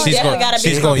fearful. other, They she's definitely gonna- gotta be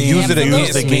She's gonna use it comfortable.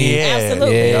 against me.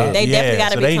 Absolutely. Yeah, They definitely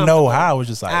gotta so be they know comfortable. how. It's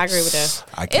just like I agree with that.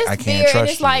 I It's can't fear, and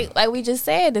trust it's you. like we just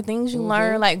said, the things you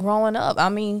learn like growing up. I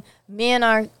mean, men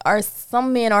are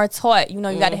some men are taught, you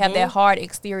got to have that hard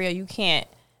exterior. You can't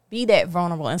be that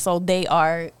vulnerable, and so they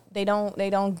don't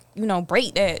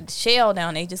break that shell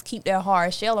down. They just keep that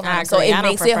hard shell I around. So agree. I it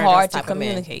don't makes it prefer hard those to type of men.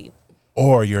 communicate.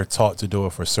 Or you're taught to do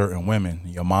it for certain women,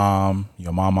 your mom,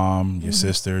 your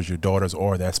sisters, your daughters,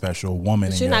 or that special woman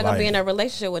But in you're your not gonna life. be in a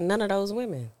relationship with none of those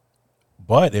women.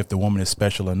 But if the woman is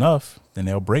special enough, then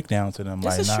they'll break down to them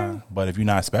This like, is nah. true. But if you're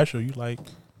not special, you like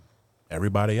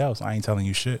everybody else. I ain't telling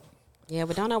you shit. Yeah,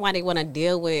 but don't know why they want to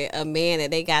deal with a man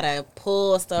that they gotta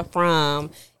pull stuff from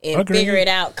and Agreed. figure it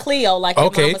out. Cleo, like your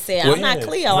Okay. mama said, Well, I'm not yeah.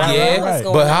 Cleo. I Yeah, know what's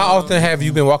going but on. how often have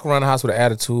you been walking around the house with an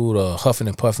attitude, huffing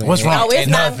and puffing? What's wrong? Oh, it's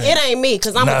And not. nothing. It ain't me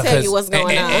because I'm gonna tell you what's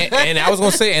going on. And I was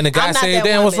gonna say, and the guy I'm not said, that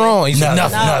 "Damn, what's woman. wrong?" He said,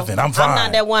 Nothing. "Nothing." Nothing. I'm fine. I'm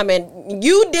not that woman.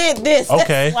 You did this.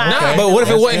 Okay. Nah, Okay. but what if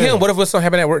it That's wasn't good. him? What if it was something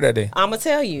happened at work that day? I'm gonna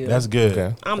tell you. That's good.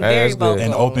 Okay. I'm That very is good. vocal.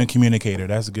 An open communicator.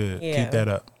 That's good. Yeah. Keep that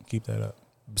up. Keep that up.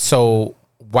 So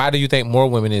why do you think more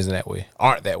women isn't that way?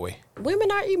 Aren't that way?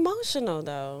 Women are emotional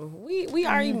though. We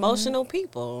are emotional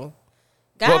people.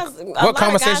 Guys, What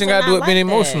conversation got to do with being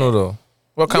emotional though?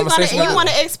 What conversation? You want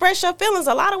to express your feelings.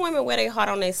 A lot of women wear their heart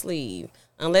on their sleeve,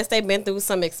 unless they've been through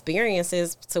some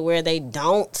experiences to where they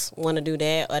don't want to do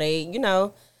that, or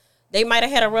they might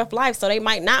have had a rough life, so they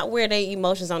might not wear their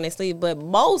emotions on their sleeve. But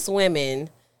most women,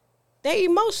 they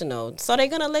emotional, so they're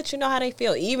gonna let you know how they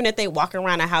feel, even if they walk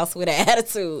around the house with an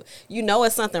attitude. You know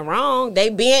it's something wrong. They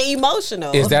being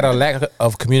emotional. Is that a lack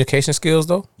of communication skills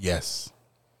though? Yes.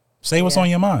 Say what's Yeah. on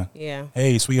your mind. Yeah.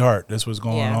 Hey, sweetheart, this was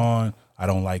going Yeah. on. I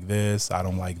don't like this. I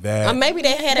don't like that. Or maybe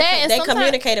they had That, and they sometimes-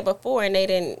 communicated before and they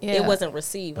didn't. Yeah. It wasn't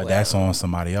received. But well. that's on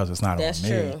somebody else. It's not That's on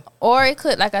me. true. Or it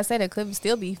could, like I said, it could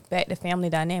still be back to family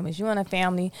dynamics. You in a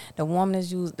family, the woman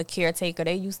is used the caretaker.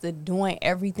 They used to doing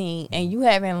everything, and you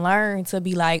haven't learned to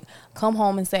be like, come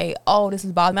home and say, "Oh, this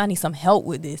is bothering me. I need some help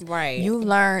with this." Right. You've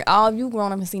learned. All of you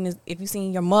grown up and seen this. If you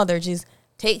seen your mother just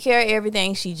take care of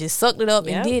everything, she just sucked it up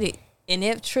Yep. and did it. and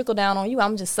it trickle down on you,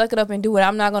 I'm just suck it up and do it.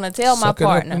 I'm not gonna tell my Suck it up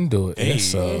partner. and do it. Hey. Yes,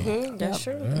 sir. That's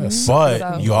true.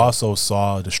 But you also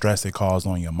saw the stress it caused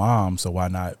on your mom, so why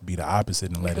not be the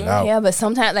opposite and let it out? Yeah, but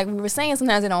sometimes, like we were saying,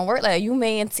 sometimes it don't work. Like you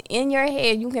may in your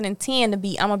head, you can intend to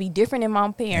be, I'm gonna be different than my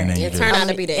parents. then It turned out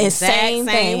to be the It's exact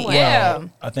same way. Yeah.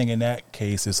 I think in that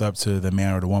case, it's up to the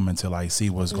man or the woman to like see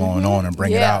what's going on and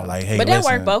bring it Yeah. out. Like, hey, But that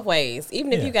listen. work both ways.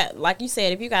 Even if Yeah. you got, like you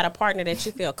said, if you got a partner that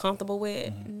you feel comfortable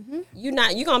with, you're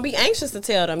gonna be anxious to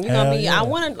tell them. You're gonna Hell be. yeah. I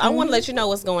want to let you know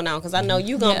what's going on because I know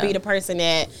you're gonna be the person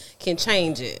that can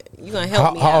change it. You're gonna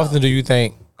help me How out. often do you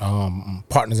think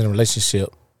partners in a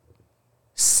relationship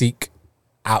seek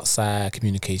outside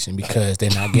communication because they're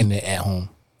not getting it at home?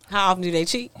 How often do they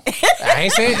cheat? I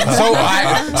ain't saying so.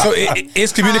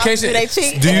 It's communication. do they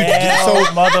cheat? Do you Hell,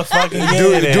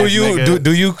 motherfucking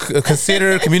do you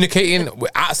consider communicating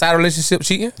with outside relationship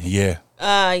cheating? Yeah,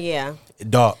 Yeah.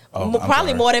 dog. Oh, I'm Probably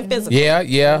sorry. more than physical. Yeah.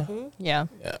 Yeah.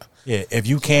 Yeah, if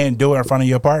you can't do it in front of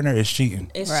your partner, it's cheating.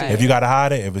 It's Right. cheating. If you gotta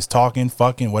hide it, if it's talking,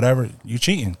 fucking, whatever, you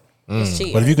cheating. It's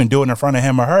cheating. But if you can do it in front of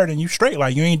him or her, then you straight.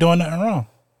 Like you ain't doing nothing wrong.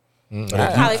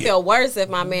 I probably feel worse if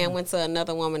my man went to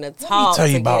another woman to Let me talk. tell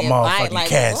you to about get advice. motherfucking Like,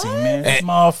 Cassie, what? man. This And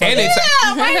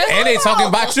motherfucker. and they talking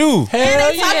about you.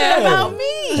 Hell Talking about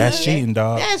me. That's cheating,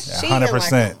 dog. That's cheating,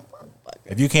 100%.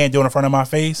 If you can't do it in front of my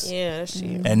face Yeah, that's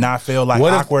cheating. and not feel like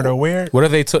What if- awkward or weird, What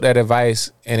if they took that advice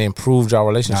and improved your nah,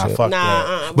 relationship? fuck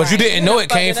Nah, that. But you right. didn't know it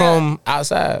Fuck came up. from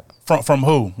outside. From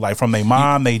who? Like from their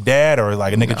mom, their dad, or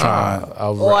like a nigga trying?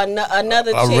 Or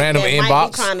another A chick random that inbox? might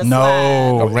be trying to No,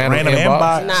 slide. A random inbox?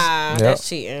 inbox. Nah, Yep. that's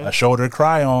cheating. A shoulder to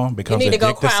cry on becomes need a to go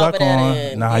dick to cry suck over that on.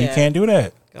 end. Nah, you Yeah. can't do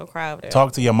that. Go cry over there.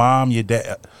 Talk to your mom, your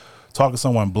dad. Talk to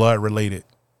someone blood related.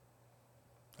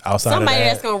 Outside Somebody of that,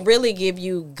 that's gonna really give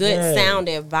you good Yeah. sound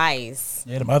advice.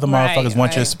 yeah, them other Right, motherfuckers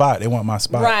want your right. spot. They want my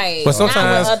spot. Right. But Not with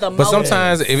sometimes, other but motives.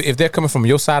 sometimes, if they're coming from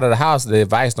your side of the house, the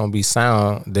advice don't be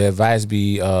sound. The advice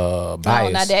be Oh, now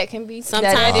biased. that can be.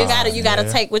 Sometimes that is- you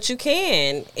gotta take what you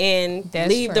can and That's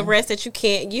leave the true. rest that you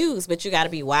can't use. But you gotta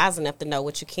be wise enough to know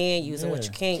what you can use and what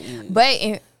you can't use. But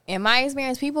in my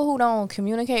experience, people who don't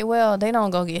communicate well, they don't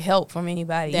go get help from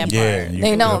anybody. That Yeah, part. you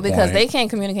They good don't because point. they can't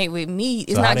communicate with me.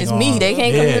 It's So how not they just gonna- me. They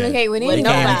can't Yeah. communicate with With You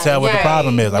anybody. can't even tell what the Right.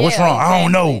 problem is. Like, what's Yeah, wrong? I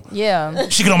don't know. Yeah.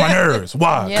 She get on my nerves.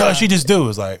 Why? Yeah. Cause she just do.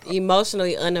 It's like,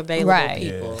 Emotionally unavailable Right.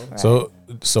 people.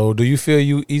 So do you feel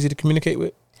you easy to communicate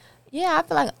with? Yeah, I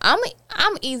feel like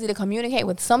I'm easy to communicate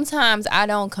with. Sometimes I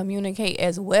don't communicate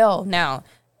as well. Now,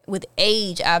 with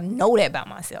age, I know that about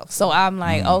myself. So I'm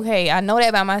like, okay, I know that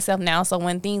about myself now. So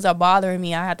when things are bothering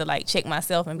me, I have to like check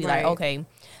myself and be Right. like, okay,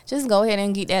 just go ahead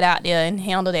and get that out there and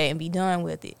handle that and be done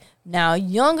with it. Now,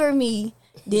 younger me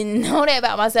didn't know that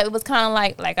about myself. It was kind of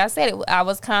like I said, I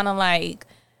was kind of like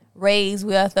raised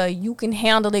with you can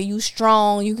handle it, you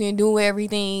strong, you can do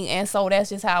everything. And so that's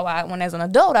just how when as an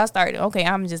adult, I started, okay,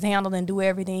 I'm just handle and do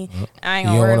everything. I ain't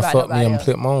You gonna don't worry want to about fuck me. nobody I'm else.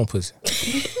 flip my own pussy.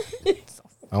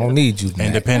 I don't need you. Man.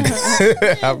 independent.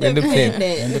 I'm independent.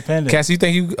 Independent. Cassie, you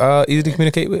think you easy to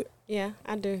communicate with? Yeah,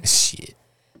 I do. Shit.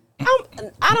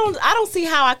 I don't see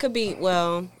how I could be.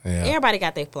 Well, Yeah. everybody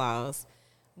got their flaws,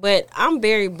 but I'm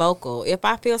very vocal. If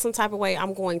I feel some type of way,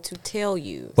 I'm going to tell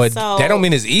you. But So- that don't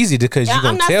mean it's easy because Yeah, you're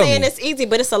I'm gonna not tell saying me. it's easy,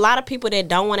 but it's a lot of people that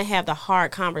don't want to have the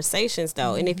hard conversations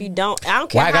though. And if you don't, I don't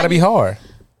care. Why it how gotta be you- hard?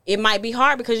 It might be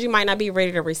hard because you might not be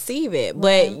ready to receive it,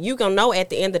 but you gonna know at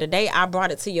the end of the day, I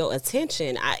brought it to your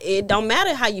attention. It don't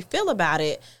matter how you feel about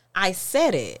it. I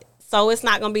said it. So it's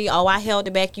not gonna be, oh, I held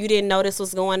it back. You didn't know this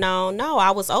was going on. No,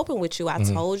 I was open with you. I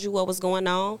told you what was going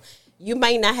on. You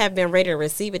may not have been ready to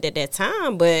receive it at that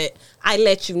time, but I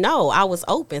let you know. I was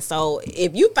open. So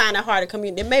if you find it hard to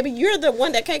communicate, maybe you're the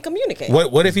one that can't communicate.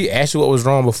 What if he asked you what was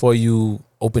wrong before you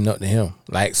opened up to him?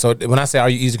 Like, so when I say, are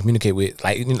you easy to communicate with?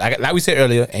 Like we said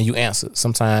earlier, and you answered.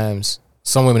 Sometimes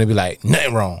some women will be like,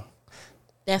 nothing wrong.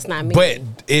 That's not me. But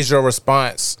is your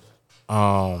response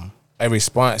a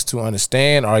response to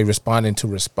understand, or are you responding to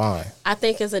respond? I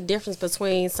think it's a difference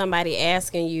between somebody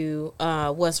asking you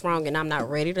what's wrong and I'm not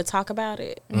ready to talk about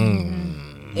it,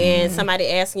 and somebody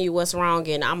asking you what's wrong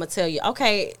and I'm gonna tell you,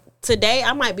 okay, today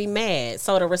I might be mad.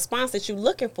 So the response that you're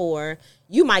looking for,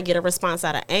 you might get a response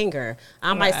out of anger.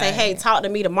 I might say, hey, talk to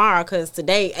me tomorrow because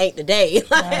today ain't the day.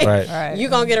 Like, Right. you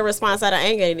gonna get a response out of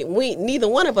anger. And neither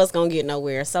one of us gonna get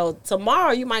nowhere. So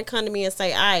tomorrow you might come to me and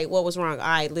say, all right, what was wrong? All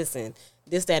right, listen,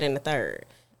 this, that, and the third.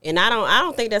 And I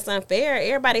don't think that's unfair.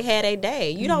 Everybody had a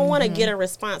day. You don't want to get a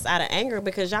response out of anger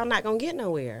because y'all not gonna get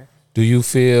nowhere. Do you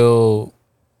feel?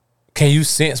 Can you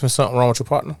sense when something wrong with your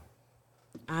partner?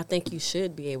 I think you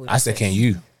should be able to. I said, can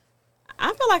you?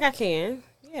 I feel like I can.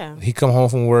 Yeah. He come home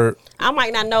from work. I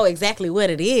might not know exactly what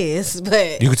it is,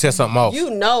 but You can tell something off. you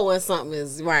know when something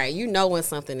is right. You know when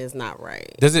something is not right.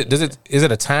 Is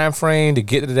it a time frame to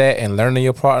get to that and learning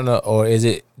your partner, or is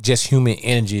it just human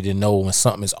energy to know when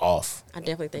something is off? I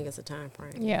definitely think it's a time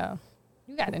frame. Yeah.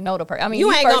 You got to know the person. I mean, You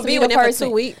ain't first gonna be meet with a them for person.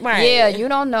 2 weeks, right? Yeah, you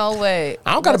don't know what.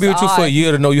 I don't gotta be with you for a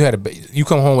year to know you you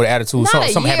come home with attitude.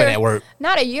 Something happened at work.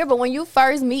 Not a year, but when you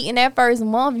first meet in that first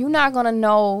month, you're not gonna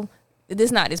know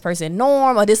this not this person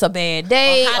norm or this a bad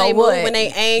day Or how they what. move when they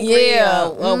angry, Yeah.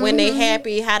 or when they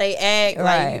happy, how they act.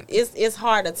 Right. Like it's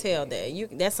hard to tell that.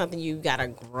 That's something you gotta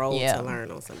grow Yeah. to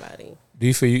learn on somebody. Do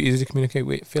you feel you easy to communicate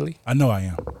with, Philly? I know I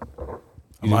am.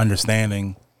 I'm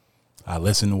understanding. I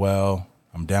listen well.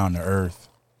 I'm down to earth.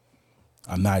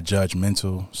 I'm not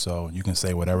judgmental, so you can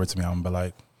say whatever to me. I'm gonna be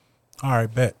like, all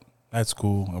right, bet. That's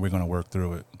cool, and we're gonna work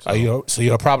through it. So,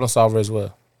 You're a problem solver as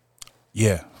well?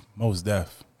 yeah, most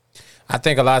def. I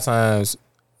think a lot of times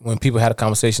when people had a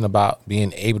conversation about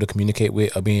being able to communicate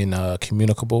with or being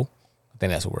communicable, I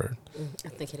think that's a word. I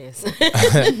think it is.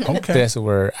 Okay. That's a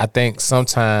word. I think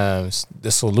sometimes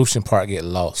the solution part get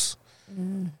lost.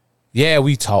 Yeah,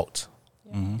 we talked.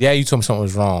 Yeah, you told me something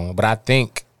was wrong, but I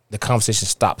think the conversation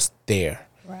stops there.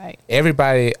 Right.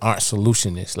 Everybody aren't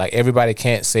solutionists. Like everybody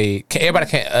can't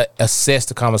assess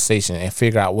the conversation and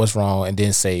figure out what's wrong and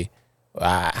then say,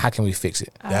 how can we fix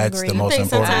it? That's agree. the I most think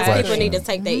important sometimes question. people need to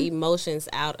take their emotions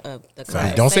out of the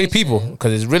conversation. Don't say people,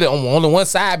 because it's really on only one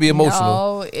side be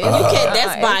emotional. No, You can't.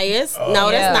 That's biased. No,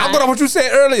 Yeah. that's I'm going not. off what you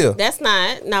said earlier. That's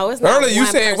not. No, it's not. Earlier you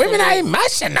one said person women are that-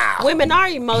 emotional. Women are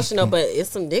emotional, but it's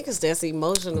some niggas that's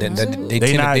emotional They too.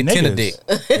 They not tend to niggas.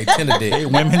 dick. They tend to Hey, dick.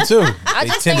 women too. I They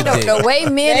just tend think to the dig. way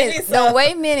men Maybe is, so. the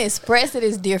way men express it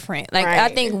is different. Like I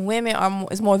Right. think women are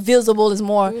it's more visible, it's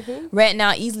more right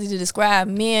now easily to describe.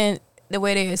 Men, the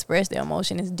way they express their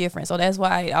emotion is different, so that's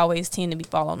why it always tend to be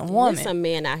fall on a There's woman. some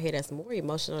men out here that's more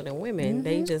emotional than women.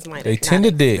 They just might. They not tend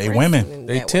to dig. They express women. it in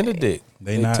They that tend to way. dick.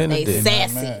 They not. tend to They dick.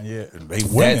 sassy. Man, yeah, they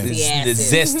That women. is Yes.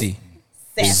 the zesty.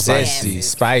 Sassy. Zesty,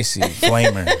 spicy.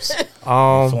 Flamers.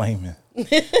 Flaming.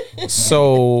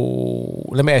 So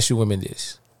let me ask you women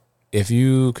this. If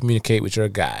you communicate with your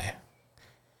guy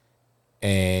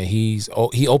and he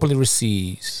openly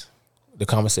receives the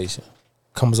conversation,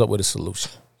 comes up with a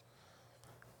solution,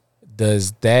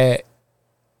 does that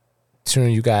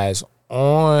turn you guys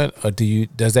on, or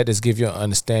does that just give you an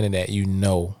understanding that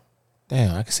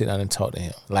damn, I can sit down and talk to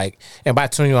him? Like, and by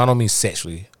turning you on, I don't mean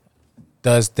sexually.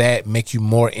 Does that make you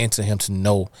more into him to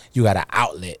know you got an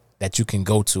outlet that you can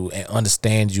go to and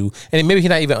understand you? And maybe he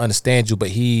not even understand you, but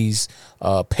he's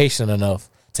patient enough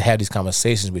to have these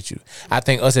conversations with you. I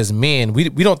think us as men, we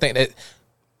don't think that,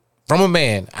 from a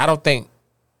man, I don't think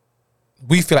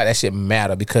we feel like that shit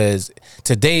matter, because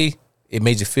today it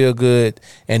made you feel good,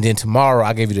 and then tomorrow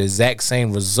I gave you the exact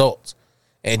same results,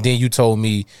 and then you told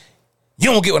me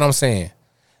you don't get what I'm saying.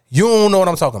 You don't know what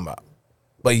I'm talking about.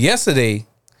 But yesterday,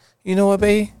 you know what,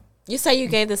 babe? You say you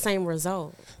gave the same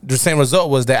result. The same result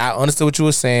was that I understood what you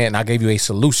were saying and I gave you a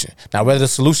solution. Now, whether the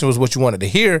solution was what you wanted to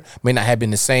hear may not have been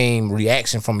the same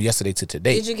reaction from yesterday to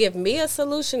today. Did you give me a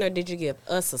solution or did you give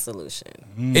us a solution?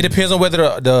 It depends on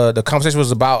whether the conversation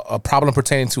was about a problem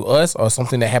pertaining to us or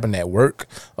something that happened at work,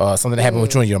 something that happened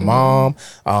with you and your mom.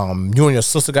 You and your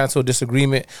sister got into a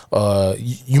disagreement.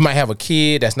 You might have a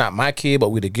kid that's not my kid, but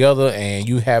we're together, and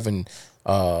you having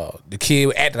the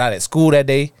kid acted out at school that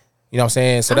day. You know what I'm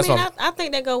saying? So that's what I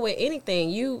think that go with anything.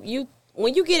 You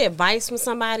when you get advice from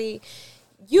somebody,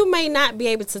 you may not be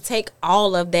able to take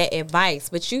all of that advice,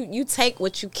 but you take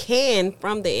what you can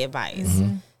from the advice.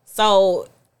 Mm-hmm. So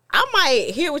I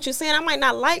might hear what you're saying. I might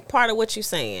not like part of what you're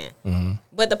saying,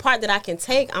 but the part that I can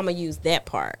take, I'm gonna use that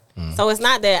part. So it's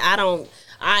not that I don't.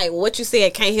 What you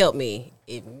said can't help me.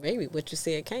 Maybe what you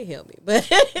said can't help me, but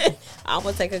I'm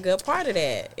gonna take a good part of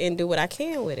that and do what I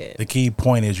can with it. The key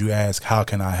point is you ask, how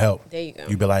can I help? There you go.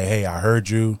 You be like, hey, I heard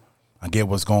you. I get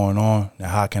what's going on. Now,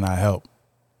 how can I help?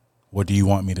 What do you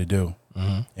want me to do?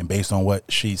 And based on what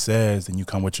she says, then you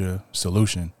come with your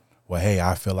solution. Well, hey,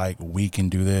 I feel like we can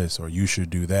do this or you should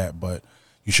do that. But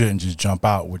you shouldn't just jump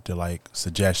out with the like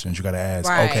suggestions. You got to ask,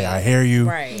 Right. okay, I hear you.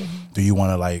 Right. Do you want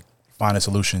to like find a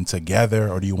solution together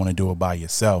or do you want to do it by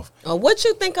yourself? Or what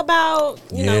you think about,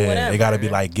 you know, whatever. They got to be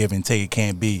like give and take. It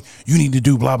can't be, you need to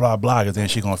do blah, blah, blah. Because then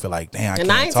she's going to feel like, damn,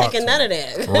 and I ain't taking none of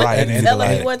that. Right. And then Telling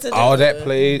like, me what to do. all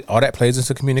that plays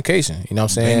into communication. You know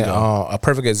what I'm saying? Bingo. A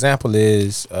perfect example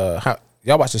is how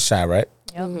y'all watch The Chi, right?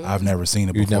 I've never seen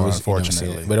it You've before, never seen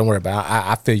unfortunately. it, but don't worry about it.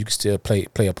 I feel you can still play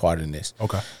a part in this.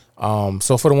 Okay.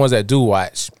 So for the ones that do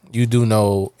watch, you do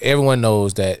know, everyone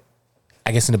knows that,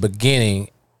 I guess in the beginning,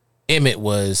 Emmett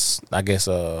was, I guess,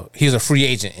 he was a free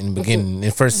agent in the beginning,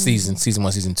 in first season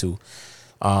 1, season 2.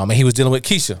 And he was dealing with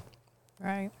Keisha.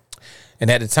 Right. And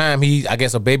at the time, I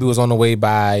guess a baby was on the way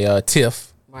by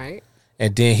Tiff. Right.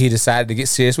 And then he decided to get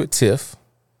serious with Tiff.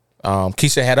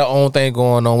 Keisha had her own thing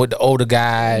going on with the older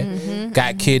guy,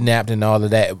 got kidnapped and all of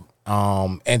that.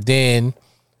 And then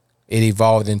it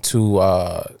evolved into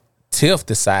Tiff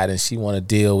deciding she want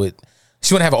to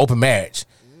have an open marriage.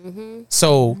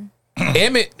 So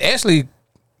Emmett actually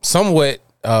somewhat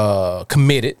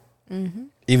committed,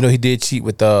 even though he did cheat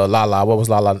with Lala. What was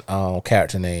Lala's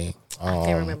character name? I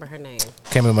can't remember her name.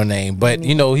 Can't remember her name. But,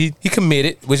 you know, he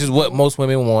committed, which is what most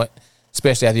women want,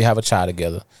 especially after you have a child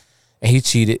together. And he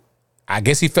cheated. I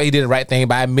guess he felt he did the right thing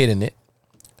by admitting it.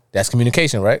 That's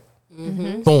communication, right?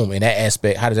 Boom. In that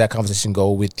aspect, how does that conversation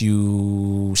go with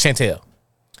you, Chantel?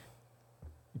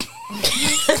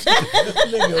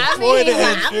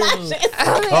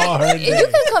 You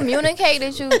can communicate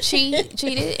that you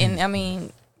cheated, and I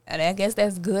mean, I guess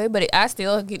that's good. But I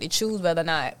still get to choose whether or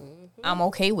not I'm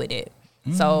okay with it.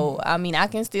 So I mean, I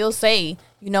can still say,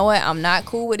 you know what, I'm not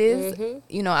cool with this.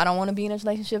 You know, I don't want to be in a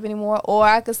relationship anymore. Or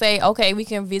I could say, okay, we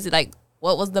can visit. Like,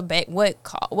 what was the back?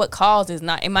 What causes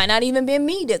not? It might not even be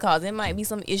me that caused it. It might be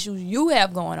some issues you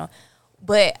have going on.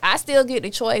 But I still get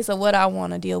the choice of what I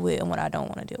want to deal with and what I don't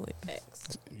want to deal with.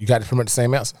 You got pretty much the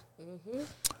same answer.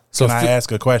 So can I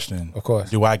ask a question? Of course.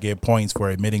 Do I get points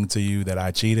for admitting to you that I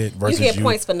cheated versus You get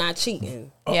points for not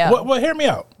cheating. Yeah. Well, hear me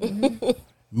out.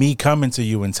 Me coming to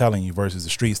you and telling you versus the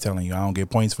streets telling you, I don't get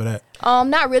points for that?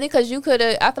 Not really, because you could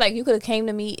have. I feel like you could have came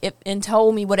to me and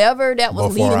told me whatever that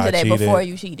was Before leading to I that cheated. before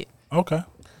you cheated. Okay.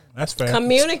 That's fair.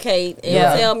 Communicate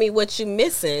and tell me what you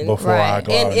missing. Before I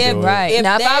go out and do it. If,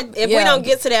 Now, if we don't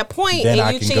get to that point Then and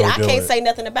I you can cheat, go I do can't it. say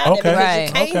nothing about it because Right.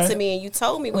 you came Okay. to me and you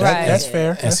told me what Right. you That's did. fair.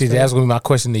 And That's see, fair. that's gonna be my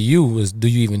question to you: is do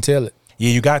you even tell it? Yeah,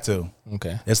 you got to.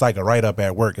 Okay. It's like a write up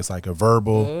at work. It's like a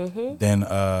verbal, then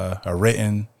a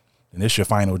written, and it's your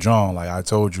final John. Like I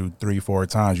told you 3-4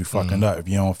 times, you fucking up. If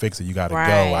you don't fix it, you gotta go.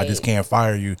 I just Right. can't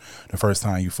fire you the first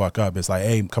time you fuck up. It's like,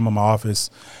 hey, come in my office.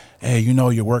 Hey, you know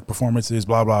your work performances,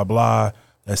 blah blah blah.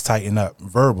 Let's tighten up.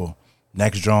 Verbal.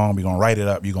 Next John, we gonna write it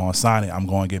up. You gonna sign it. I'm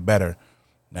gonna get better.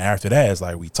 Now after that, it's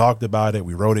like we talked about it.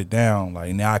 We wrote it down.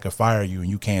 Like now I can fire you and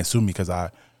you can't sue me because I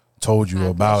told you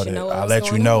about you it. know what I was let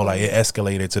you going know. on. Like it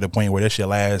escalated to the point where this shit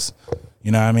lasts.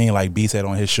 You know what I mean? Like B said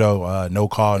on his show, no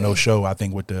call, no show. I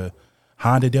think with the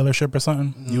Honda dealership or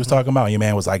something you was talking about. Your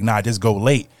man was like, nah, just go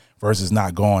late versus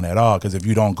not going at all. Because if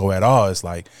you don't go at all, it's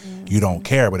like you don't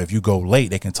care. But if you go late,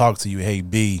 they can talk to you. Hey,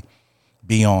 be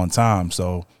on time.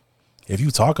 So if you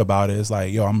talk about it, it's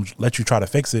like, yo, I'm let you try to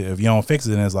fix it. If you don't fix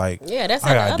it, then it's like, Yeah, that's I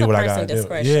at gotta the do other what I person's gotta do.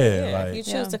 discretion. Yeah, If like you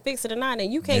choose to fix it or not,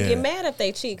 and you can't Yeah. get mad if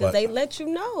they cheat because But- they let you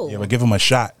know. yeah, but give them a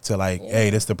shot to like,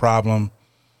 hey, this the problem.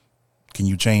 Can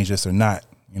you change this or not?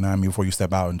 You know what I mean? Before you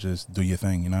step out and just do your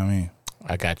thing. You know what I mean?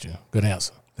 I got you. Good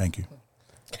answer. Thank you.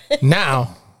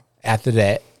 Now, after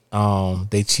that,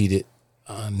 they cheated.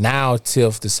 Now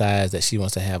Tiff decides that she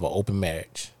wants to have an open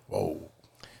marriage. Whoa.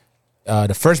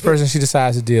 The first person she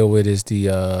decides to deal with is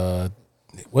the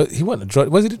he wasn't a drug.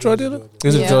 Was he the drug dealer? He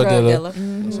was a drug dealer.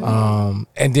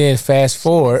 And then fast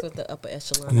forward. With the upper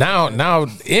echelon. Now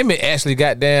Emmett actually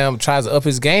goddamn tries to up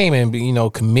his game and be,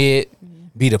 commit,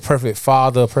 be the perfect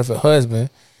father, perfect husband.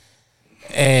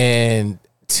 And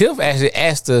Tiff actually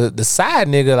asked the side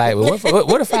nigga, like, well,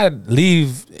 what if I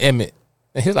leave Emmett?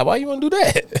 And he's like, why you want to do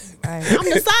that? I'm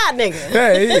the side nigga.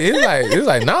 Yeah, he was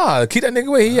like, nah, keep that nigga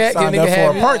where he at. Signed Get up nigga for a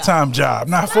happy. part-time job,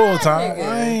 not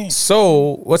full-time.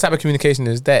 So, what type of communication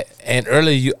is that? And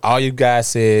earlier, all you guys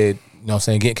said,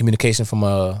 getting communication from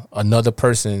another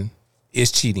person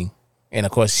is cheating. And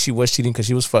of course, she was cheating because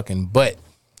she was fucking. But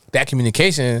that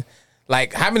communication,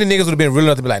 like, how many niggas would have been real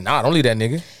enough to be like, nah, don't leave that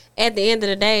nigga? At the end of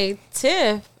the day,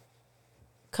 Tiff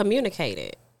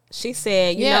communicated. She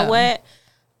said, you Yeah. know what?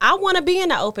 I want to be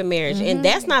in an open marriage. And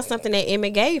that's not something that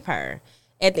Emmett gave her.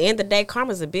 At the end of the day,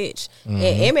 karma's a bitch. And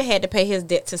Emmett had to pay his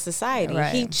debt to society.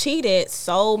 Right. He cheated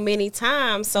so many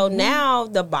times. So now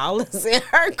the ball is in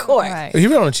her court. Right. He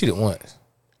really only cheated once.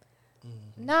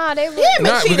 Nah, they were.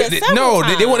 Emmett cheated several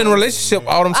They weren't in a times. relationship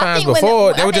all them I times think when before.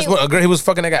 the- They I were just think- a girl he was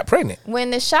fucking that got pregnant.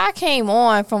 When the shot came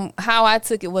on, from how I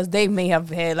took it was they may have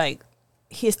had like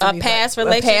history, A past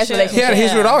relationship. He had a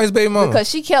history with all his baby mamas. because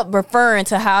she kept referring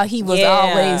to how he was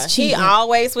always cheating. He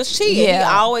always was cheating. He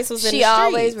always was in the She streets.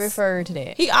 always referred to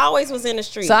that. He always was in the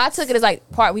streets. So I took it as like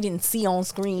part we didn't see on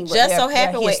screen. But Just so their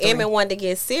happened when history. Emmett wanted to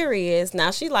get serious.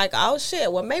 Now she like, oh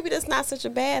shit. Well, maybe that's not such a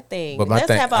bad thing. But my Let's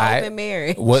thing, have an open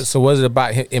marriage. Was it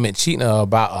about Emmett cheating or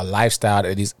about a lifestyle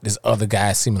that this other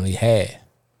guy seemingly had?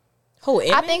 Who?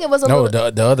 Emmett? I think it was a No,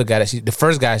 little. the other guy the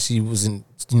first guy she was in,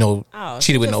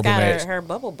 cheated with an open marriage. Her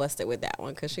bubble busted with that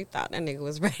one because she thought that nigga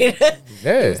was ready. He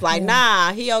Yeah, was like,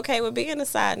 nah, he okay with being a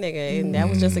side nigga, and that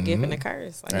was just a gift and a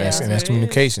curse. Like, that's what it is.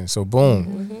 communication. So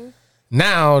boom.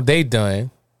 Now they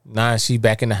done. Now she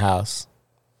back in the house.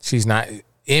 She's not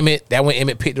Emmett. That when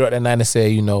Emmett picked her up that night and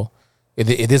said,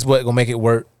 if this what gonna make it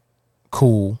work,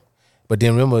 cool. But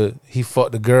then remember, he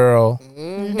fucked the girl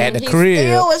at the He crib.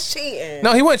 still was cheating.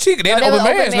 No, he wasn't cheating. They're they open was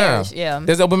open marriage now. marriage, yeah.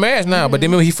 There's open marriage now. But then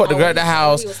remember, he fucked the girl at the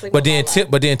house. he was sleeping But then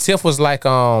with my Tiff was like,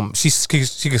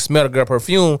 she could smell the girl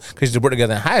perfume because they worked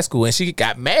together in high school, and she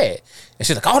got mad. And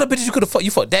she's like, all the bitches you could have fucked,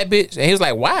 you fucked that bitch. And he was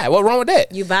like, why? What wrong with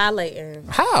that? You violating.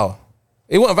 How?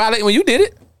 It wasn't violating when you did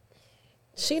it.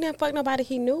 She didn't fuck nobody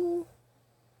he knew.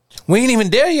 We ain't even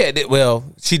there yet. Well,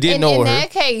 she did In know her. that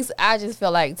case, I just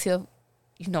feel like Tiff,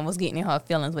 was getting in her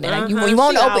feelings with it. Like you Uh-huh.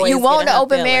 want She the open, always you want get the in her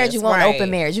open marriage. You feelings, want right.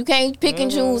 open marriage. You can't pick and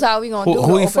choose how we gonna do Who the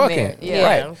he open fucking? marriage.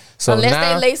 Yeah. Right. So Unless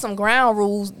now, they lay some ground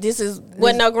rules, this is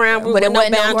Wasn't no ground rules, but it no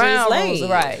wasn't no boundaries ground laid.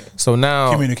 rules, right? so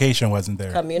now Communication wasn't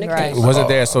there. Communication. it wasn't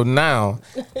there. So now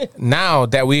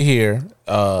that we're here,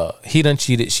 he done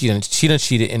cheated. She done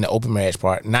cheated in the open marriage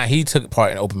part. Now he took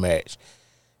part in the open marriage.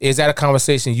 Is that a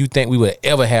conversation you think we would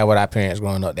ever have with our parents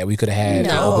growing up that we could have had in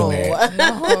No. open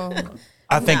marriage?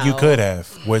 I think you No. could have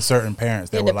with certain parents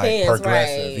that It were like depends,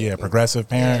 progressive. right. Yeah, progressive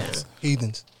parents.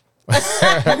 Heathens.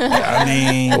 I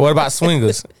mean, What about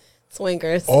swingers?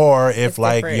 Swingers. or if It's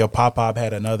like different. your pop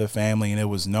had another family and it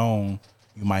was known,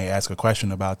 you might ask a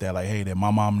question about that. Like, hey, did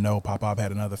my mom know pop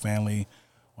had another family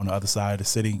on the other side of the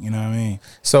city? You know what I mean?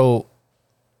 So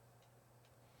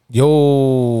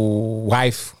your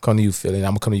wife come to you feeling.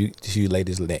 I'm gonna come to you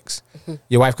ladies next.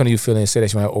 Your wife come to you feeling and say that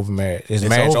she want to open marriage. Is It's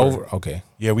marriage over. over? Okay.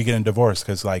 Yeah, we getting divorced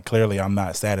because like clearly I'm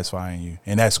not satisfying you,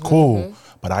 and that's cool.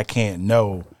 But I can't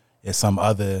know if some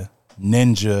other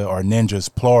ninja or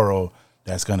ninjas plural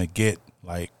that's gonna get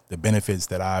like the benefits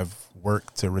that I've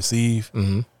worked to receive.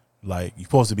 Like you're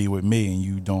supposed to be with me, and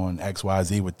you doing X, Y,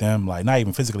 Z with them. Like not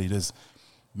even physically, just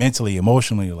mentally,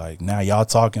 emotionally. Like now y'all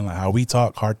talking like how we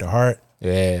talk, heart to heart,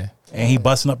 Yeah. and he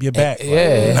busting up your back. Like,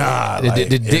 Yeah. nah, The like,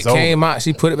 dick it's over. came out.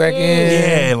 She put it back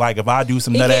in. Yeah, like if I do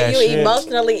some He nut get ass you shit.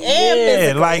 emotionally and Yeah,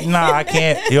 physically. like nah, I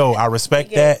can't. Yo, I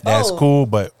respect that. That's both. cool,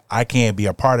 but I can't be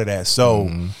a part of that. So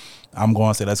I'm going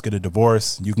to say, let's get a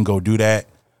divorce. You can go do that,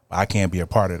 but I can't be a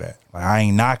part of that. Like I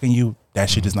ain't knocking you.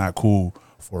 That shit is not cool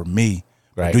for me.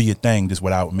 Right. Do your thing just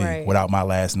without me, Right. without my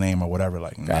last name or whatever.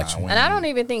 Like, Gotcha. nah, And I don't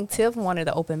even think Tiff wanted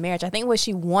the open marriage. I think what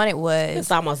she wanted was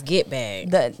It's almost get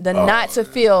bag. the not to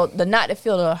feel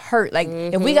the hurt. Like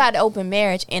if we got the open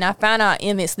marriage and I found out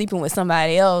Emmett sleeping with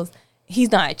somebody else,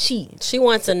 he's not cheating. She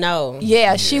wants to know.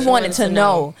 Yeah, she wanted to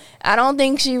know. I don't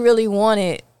think she really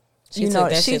wanted. She took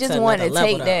that She shit just to wanted to another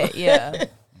take level, that. Yeah.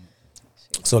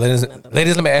 So ladies,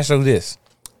 let me ask you this,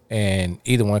 and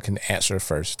either one can answer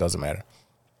first. Doesn't matter.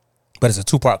 But it's a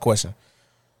 2-part question.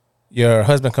 Your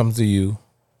husband comes to you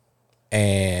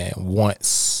and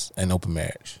wants an open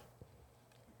marriage.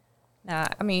 Nah,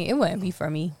 I mean it wouldn't be for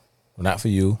me. Not for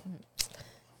you.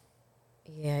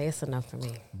 Yeah, it's enough for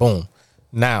me. Boom.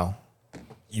 Now,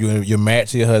 you're married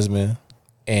to your husband,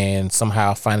 and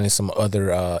somehow finding some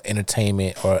other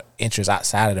entertainment or interest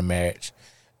outside of the marriage.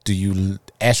 Do you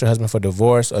ask your husband for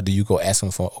divorce, or do you go ask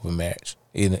him for an open marriage?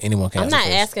 Anyone can. I'm answer not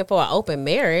first. asking for an open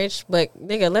marriage, but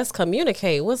nigga, let's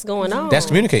communicate. What's going on? That's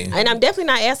communicating. And I'm definitely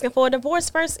not asking for a divorce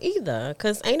first either,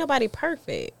 because ain't nobody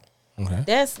perfect. Okay.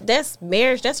 That's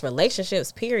marriage. That's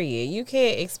relationships. Period. You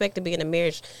can't expect to be in a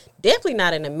marriage. Definitely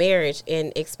not in a marriage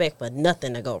and expect for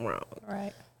nothing to go wrong.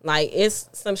 Right. Like it's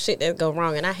some shit that go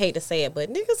wrong, and I hate to say it, but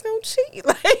niggas gonna cheat.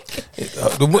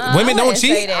 Like Women don't wouldn't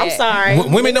say cheat. that. I'm sorry,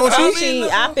 Women don't Niggas gonna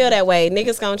cheat? I feel that way.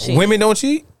 Niggas gonna cheat. Women don't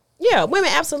cheat. Yeah, women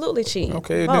absolutely cheat.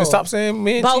 Okay, Both. then stop saying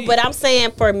men Both, cheat. but I'm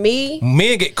saying for me,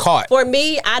 Men get caught. for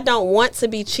me, I don't want to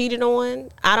be cheated on.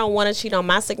 I don't want to cheat on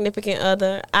my significant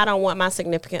other. I don't want my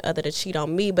significant other to cheat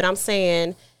on me. But I'm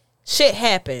saying shit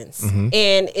happens. Mm-hmm.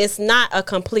 And it's not a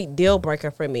complete deal breaker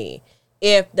for me.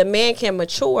 If the man can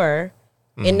mature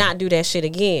Mm-hmm. and not do that shit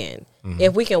again.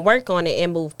 If we can work on it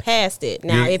and move past it.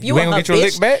 Now, You- if you ain't gonna get your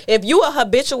lick back? if you a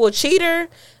habitual cheater,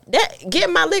 that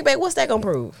getting my lick back, what's that gonna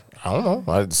prove? I don't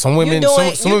know. Some women,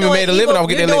 You some women made a living off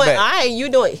getting their lick back. All right, you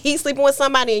doing. He sleeping with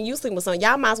somebody and you sleeping with somebody.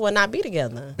 Y'all might as well not be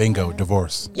together. bingo,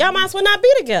 divorce. Y'all might as well not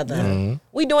be together. Mm-hmm.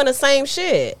 We doing the same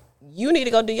shit. You need to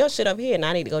go do your shit over here, and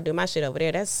I need to go do my shit over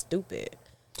there. That's stupid.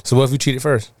 So what if you cheated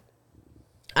first?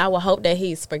 I would hope that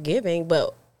he's forgiving,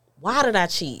 but why did I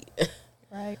cheat?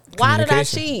 Right. Why did I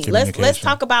Communication. cheat? Let's Communication.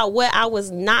 talk about what I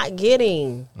was not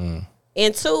getting.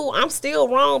 And 2, I'm still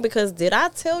wrong because did I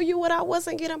tell you what I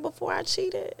wasn't getting before I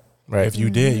cheated? Right. If you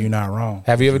did, you're not wrong.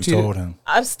 Have you ever cheated? told him?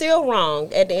 I'm still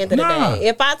wrong at the end of the Nah. day.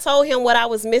 If I told him what I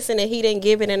was missing and he didn't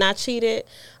give it and I cheated,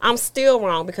 I'm still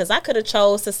wrong because I could have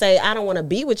chose to say I don't want to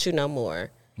be with you no more.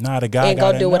 Nah, the guy And go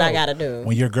gotta do what I know. gotta do.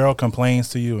 When your girl complains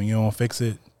to you and you don't fix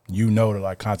it, you know the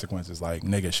like consequences. Like,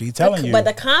 nigga, she telling you. But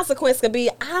the consequence could be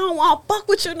I don't want to fuck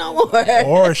with you no more.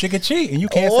 Or she could cheat and you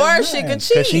can't Or say she nothing.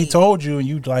 could 'Cause she cheat. told you and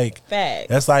you like, Facts.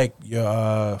 that's like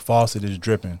your faucet is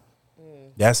dripping.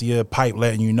 That's your pipe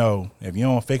letting you know if you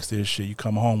don't fix this shit, you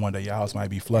come home one day, your house might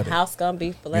be flooded. House gonna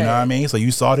be flooded. You know what I mean? So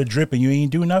you saw the drip and you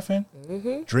ain't do nothing.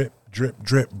 Mm-hmm. Drip, drip,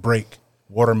 drip, break,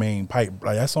 water main pipe.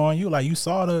 Like that's on you. Like you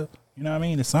saw the, you know what I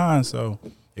mean, the signs. So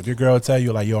if your girl tell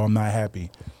you like, yo, I'm not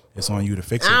happy, it's on you to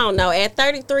fix it. I don't know. At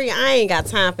 33, I ain't got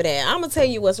time for that. I'm gonna tell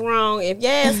you what's wrong. If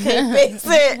your ass can't fix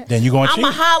it, Then you gonna I'ma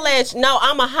cheat. holler at you. No,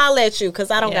 I'ma holler at you because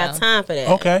I don't Yeah. got time for that.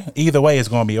 Okay. Either way, it's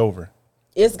gonna be over.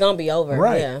 It's gonna be over.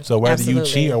 Right. Yeah, So whether you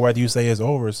absolutely. cheat or whether you say it's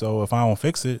over, so if I don't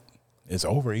fix it, it's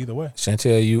over either way.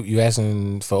 Chantel, you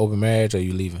asking for open marriage or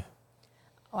you leaving?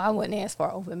 Oh, I wouldn't ask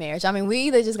for open marriage. I mean, we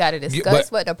either just got to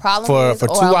discuss what the problem for is. for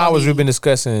or 2 I'm gonna hours be- we've been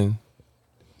discussing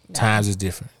times is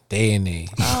different, day and age.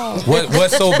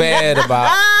 What's so bad about?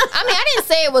 I mean, I didn't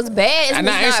say it was bad. It's I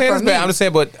just ain't not saying for it's me. bad. I'm just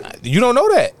saying, but you don't know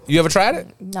that. You ever tried it?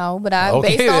 No, but I Okay,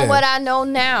 based then. on what I know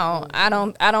now, I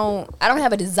don't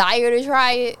have a desire to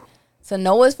try it to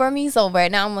know it's for me. So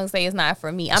right now I'm gonna say it's not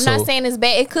for me. I'm So- not saying it's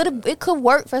bad. It could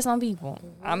work for some people.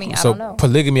 I mean, I So don't know.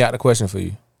 polygamy out the question for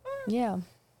you. Yeah.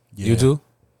 Yeah. You too?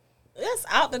 That's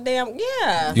out the damn.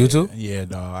 Yeah. You too? Yeah,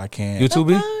 dog. I can't. You too,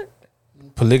 B? Fuck.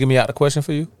 Polygamy out the question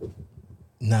for you?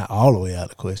 Not all the way out of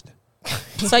the question.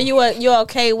 So you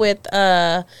okay with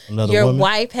Another your woman?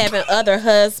 wife having other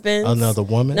husbands? Another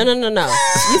woman? No.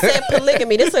 You said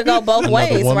polygamy. This would go both Another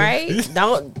ways, woman? right?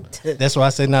 Don't. That's why I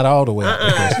say not all the way out of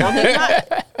the question. Don't be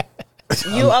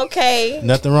not. You okay?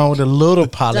 Nothing wrong with a little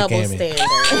Double polygamy.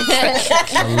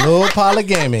 standard. A little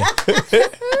polygamy.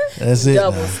 That's it.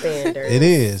 Double now. standard. It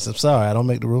is. I'm sorry. I don't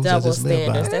make the rules. I Double just live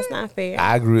by standards. it. That's not fair.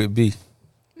 I agree with B.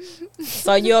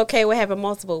 So you okay with having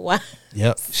multiple wives?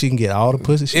 Yep. She can get all the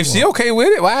pussy she If she wants. okay with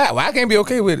it, why I can't be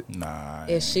okay with it? Nah.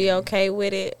 Is she okay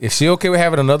with it? If she okay with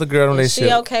having another girl on their If she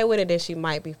shit, okay with it, then she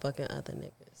might be fucking other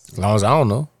niggas. as long as I don't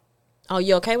know. Oh,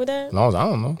 you okay with that? As long as I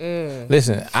don't know.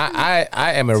 Listen, I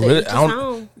am a To real. each his I don't,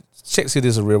 own. check see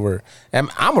this is a real word. I'm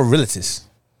a realist.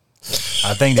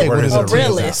 I think the Hey, word what is is a a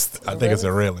realist. realist? I think it's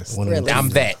a realist. One of them. I'm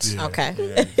that.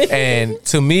 Okay. And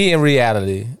to me, in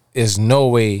reality, is no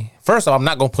way. First of all, I'm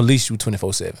not gonna police you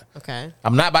 24/7. Okay.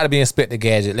 I'm not about to be Inspector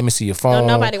Gadget. Let me see your phone.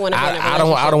 nobody wanna be in a I don't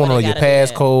want to relationship know where your they gotta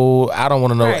do that. passcode. I don't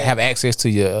want to know Right. have access to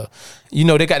your. You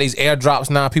know they got these airdrops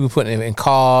now. People putting them in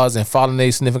cars and following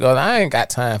their significant other. I ain't got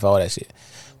time for all that shit.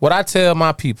 What I tell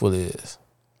my people is,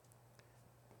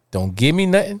 don't give me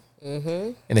nothing.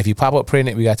 And if you pop up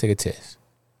pregnant, we gotta take a test.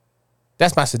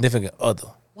 That's my significant other.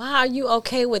 Why are you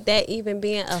okay with that even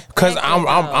being a? Cause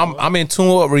I'm in tune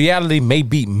with what reality may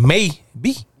be.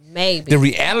 Maybe. The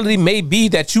reality may be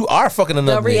that you are fucking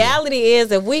another The nigga. reality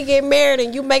is, if we get married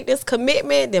and you make this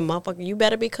commitment, then motherfucker, you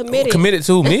better be committed. Committed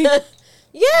to me.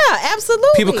 Yeah, absolutely.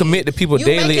 People commit to people You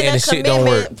daily making and a the shit don't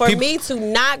commitment work. For People- me to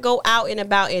not go out and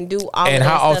about and do all And of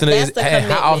how that often stuff, is that's the and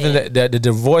how often commitment. the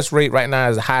divorce rate right now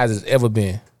is as high as it's ever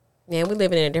been. Man, we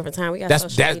living in a different time. We got That's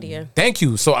social that. media. Thank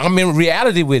you. So I'm in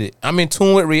reality with it. I'm in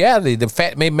tune with reality. The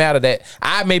fact may matter that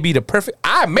I may be the perfect.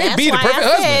 I may That's be the why perfect I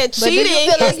husband. said But do you cheating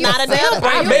feel like is not a you deal settled?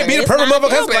 breaker. I may be the It's perfect not a motherfucker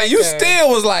husband. And you deal breaker. still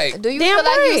was like, Do you Damn feel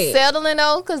like you right. settling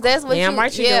though? Because that's what Damn you.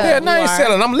 right you yeah. do. yeah, now You you are.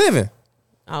 selling. I'm living.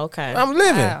 Okay. I'm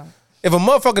living. Wow. If a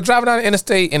motherfucker driving down the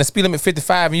interstate and the speed limit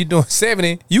 55 and you doing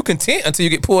 70, you content until you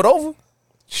get pulled over.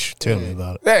 Shh, tell me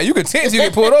about it. Yeah, you content until you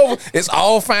get pulled over. It's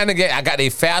all fine to get. I got there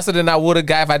faster than I would have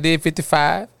got if I did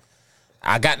 55.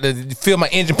 I got to feel my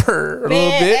engine purr a little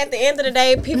Man, bit. at the end of the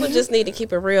day, people just need to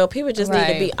keep it real. People just need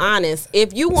to Right. be honest.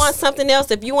 If you want something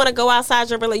else, if you want to go outside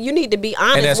your relationship, you need to be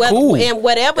honest. And that's whether- cool. And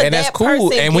whatever and that that's cool.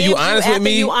 person And when you gives honest you with after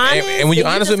me, you honest, and when you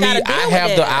then honest just with me, gotta deal I with have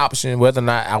the that. option whether or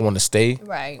not I want to stay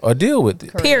Right. or deal with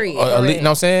it. Period. Or, you know what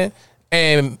I'm saying?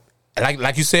 And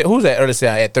like you said, who's that earlier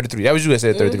said at 33? That was you that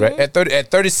said 33, right? At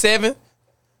 37,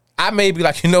 I may be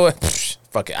like, you know what? Psh,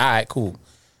 fuck it. All right, cool.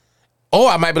 Or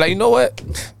I might be like, you know what?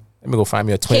 Let me go find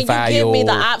me a Can you 25-year-old. give me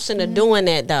the option of doing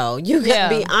that though? You gotta Yeah.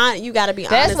 be on. You gotta be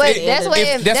That's honest. what- at the end that's of what the it-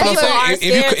 day. That's That's what I'm People are saying.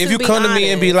 scared If you be come to me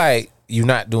and be honest. like, you're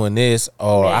not doing this,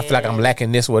 or I feel like I'm Man.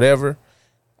 lacking this, whatever,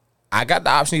 I got the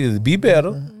option either to be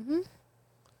better,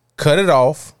 cut it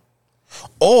off,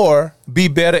 or be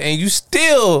better and you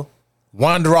still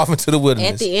wander off into the At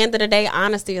wilderness. the end of the day,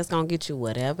 honesty is gonna get you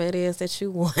whatever it is that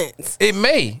you want. It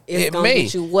may. It's It gonna may.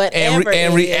 get you whatever and it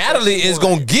is reality that you is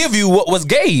going to want. give you what was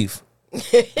gave.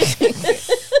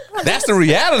 That's the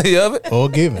reality of it. Or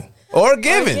given. Or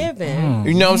given.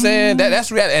 You know what I'm saying?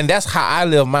 That's reality, and that's how I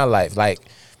live my life. Like,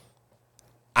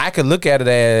 I could look at it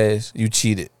as you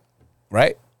cheated,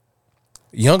 right?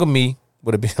 Younger me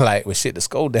would have been like, well, shit, the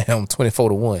score down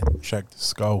 24-1. Check the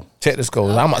score. Check the score.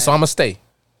 So I'm gonna stay.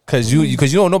 Cause you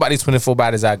don't know about these 24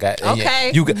 bodies I got. And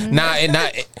Okay. You now in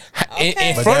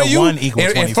But front that of you, one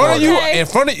equals in front of you, 24. in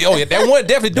front of you. Oh yeah, that one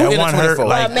definitely do That in one hurt 24.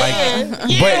 like Man,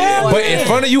 But in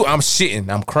front of you, I'm shitting,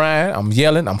 I'm crying, I'm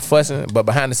yelling, I'm fussing. But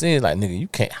behind the scenes, like nigga, you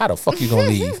can't. How the fuck you gonna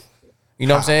leave? You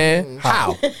know what I'm saying?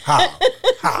 How?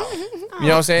 You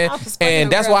know what I'm saying?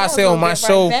 And that's why I say on my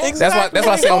show. That's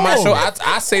why I say on my show.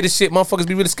 I say this shit. Motherfuckers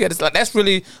be really scared. It's like that's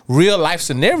really real life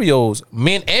scenarios.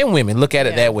 Men and women look at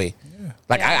it that way.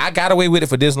 Like I got away with it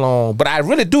for this long, but I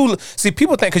really do see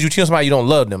people think because you cheat on somebody you don't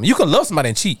love them. You can love somebody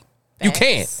and cheat. You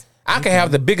can. I can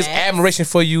have the biggest admiration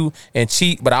for you and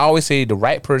cheat, but I always say the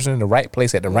right person in the right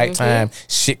place at the right time,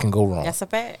 shit can go wrong. that's a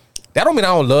fact. That don't mean I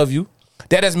don't love you.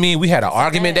 That doesn't mean we had an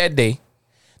argument that day.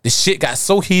 The shit got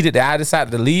so heated that I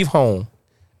decided to leave home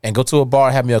and go to a bar,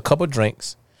 have me a couple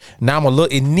drinks. Now I'm a little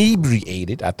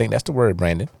inebriated. I think that's the word,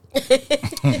 Brandon.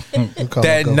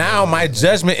 That now my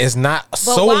judgment is not But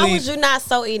solely. why was you not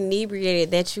so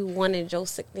inebriated that you wanted your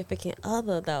significant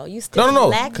other though? You still No.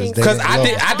 lacking Because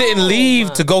something I at didn't home.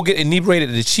 leave to go get inebriated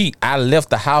to cheat. I left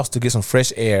the house to get some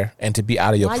fresh air and to be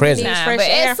out of your Why you presence. need Nah, fresh but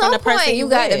air at from some the person point you you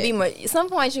got to with. be. Some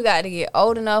point you got to get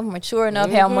old enough, mature enough,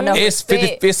 have enough It's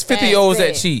respect. 50-year-olds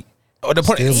that cheat. Oh, the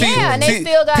point, Still see, Yeah, and they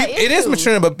still got it is issues.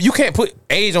 maturing, but you can't put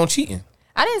age on cheating.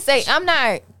 I didn't say I'm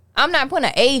not putting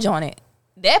an age on it.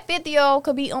 That 50-year-old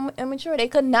could be immature. They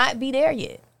could not be there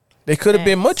yet. They could have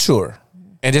been mature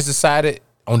and just decided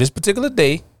on this particular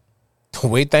day, the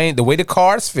way the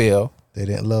cards fell. They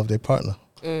didn't love their partner.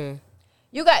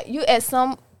 You at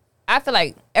some. I feel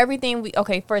like everything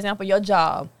for example, your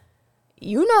job.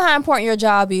 You know how important your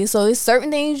job is, so it's certain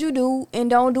things you do and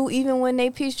don't do even when they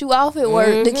piss you off at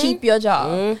work to keep your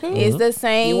job. It's the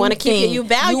same. You wanna keep it, thing. you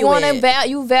value You want it. to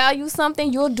you value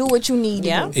something. You'll do what you need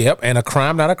Yeah. to do. Yep, and a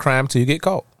crime not a crime till you get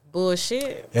caught.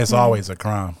 Bullshit. It's always a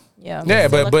crime. Yeah. Yeah,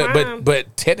 still a crime.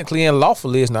 but technically and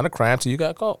lawfully, it's not a crime till you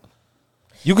got caught.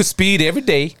 You could speed every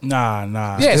day.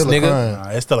 Nah. Yes, Still a nigga. crime. Nah,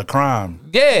 it's still a crime.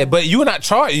 Yeah, but you were not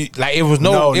charged. Like it was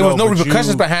no but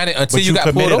repercussions behind it until but you got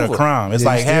pulled committed over. a crime. It's Yeah,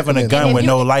 you like still having a committed gun a with crime.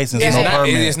 no license, It's no not,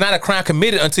 permit. it's not a crime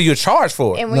committed until you're charged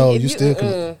for it. And when No, if you still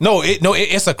can.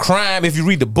 It's a crime if you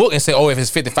read the book and say, "Oh, if it's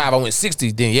 55, I went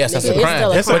 60." Then yes, that's Nigga, a it's crime.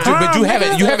 still a It's a But crime. you It's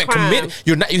haven't still a committed.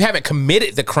 crime. You haven't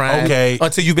committed the crime Okay.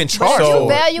 until you've been But charged. So- you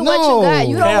value what you got.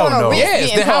 You don't Hell want to no. risk Yes,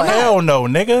 getting then how caught. not? Hell no,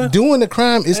 nigga. Doing the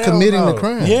crime is Hell committing no. the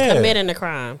crime. Yeah. Committing the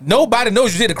crime. Nobody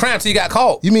knows you did the crime until you got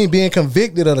caught. You mean being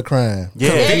convicted of the crime? Yeah,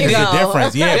 There you there's a go.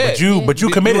 difference. Yeah, Yeah. but you You're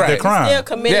committed the right. crime. Still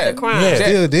committed Yeah. the crime. Yeah.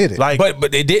 Still did it. Like,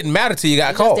 But it didn't matter till you got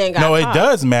Just caught. didn't got no, it caught.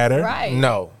 does matter. Right.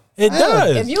 No. It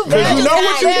does. If you Because you value know that,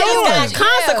 what you're value doing. that.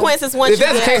 Consequences once If you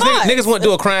that's the get case, caught. niggas wouldn't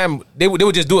do a crime. They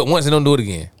would just do it once and don't do it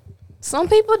again. Some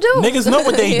people do. Niggas know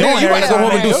what they Yeah. doing. You every might go time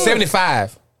home and they do do it.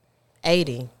 75.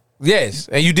 80. Yes,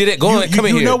 and you did it. Go on, come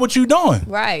in You here. know what you're doing.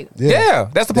 Right. Yeah,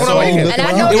 that's the point That's I'm all making. you And I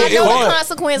It know, was- I know was. the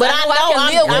consequence. But I know I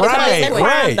can live with the Right, committing the crime,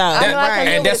 right. though. I know I can And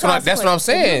live that's with what that's what I'm consequences.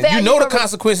 saying. If You know the value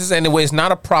consequences, and it's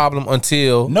not a problem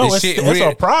until No, the it's shit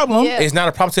a problem. Yeah. It's not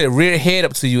a problem till it rear head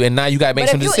up to you, and now you got to make But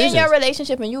some if you're decisions. in your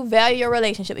relationship and you value your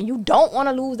relationship and you don't want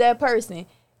to lose that person,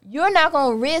 you're not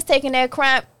gonna risk taking that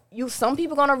crime. Some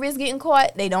people gonna risk getting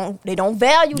caught. They don't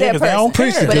value Yeah, that 'cause they don't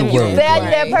person. care. But if you Right. value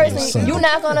that Right. person, you're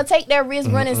not gonna take that risk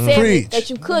running 70 Preach. that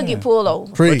you could get pulled over.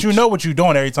 Preach. But you know what you're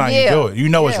doing every time you Yeah. do it. You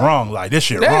know it's Yeah. wrong. Like, this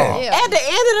shit Yeah. wrong. Yeah. At the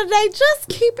end of the day, just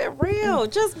keep it real.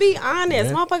 Just be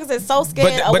honest. Motherfuckers is so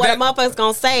scared But of what that- motherfuckers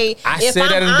gonna say. I if said I'm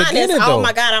that in the honest, beginning, oh though.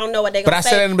 my God, I don't know what they But gonna I say.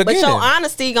 said in the But your beginning.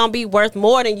 honesty gonna be worth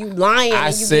more than you lying. I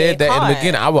and you said that getting in the caught.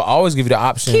 beginning. I will always give you the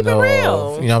option. Keep it of,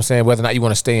 real. You know what I'm saying? Whether or not you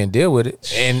want to stay and deal with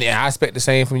it, and I expect the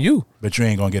same from you. But you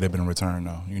ain't going to get it in return,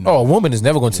 though. You know. Oh, a woman is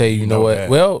never going to tell you. You know know what? that.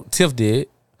 Well, Tiff did.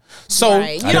 So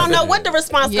Right. You don't know what the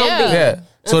response gonna be. Yeah.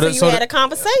 So Until the- you so had the- a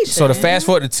conversation. So to fast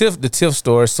forward the Tiff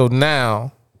story. So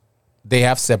now they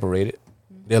have separated.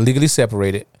 They're legally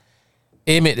separated.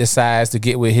 Emmett decides to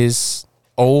get with his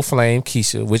old flame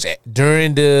Keisha, which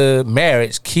during the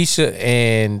marriage, Keisha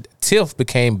and Tiff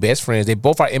became best friends. They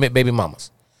both are Emmett baby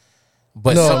mamas.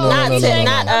 But No, some, no, not no, Tiff, no,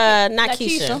 not Not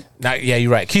Keisha. Keisha. Not, yeah,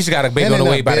 you're right. Keisha got a baby And on they're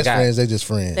the way not by the best guy. friends. They just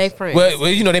friends. They friends. Well,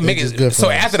 you know they make just it good so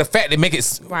friends. after the fact they make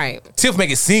it Right. Tiff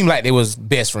make it seem like they was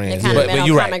best They friends. kind of met But on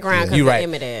you're common right. ground because You're of right.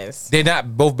 Emmett is. They're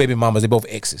not both baby mamas. They're both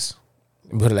exes.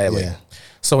 Let me put it that way. Yeah.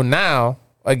 So now,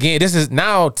 again,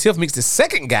 now Tiff meets the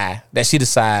second guy that she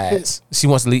decides she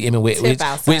wants to leave Emmett with, Tiff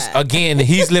outside. which again,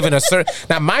 he's living a certain.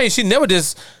 Now, mind you, she never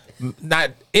just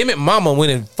not Emmett mama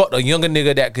went and fucked a younger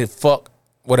nigga that could fuck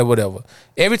whatever.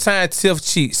 Every time Tiff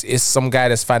cheats, it's some guy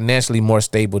that's financially more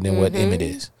stable than what Emmett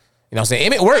is. You know what I'm saying?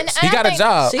 Emmett works. And he got a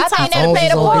job. I think that owns played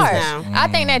his a own part. business. I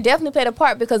think that definitely played a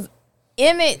part because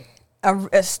Emmett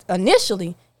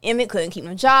initially couldn't keep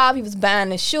no job. He was buying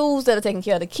the shoes that are taking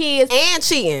care of the kids And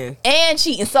cheating. and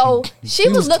cheating. So she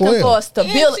was was looking 12. for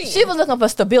stability. And She was looking for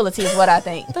stability, is what I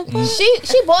think.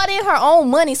 She bought in her own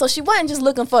money, so she wasn't just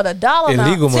looking for the dollar amount.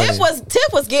 Illegal money.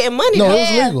 Tip was getting money. No, though. it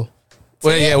was legal.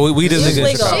 Well, yeah, we just It's niggas in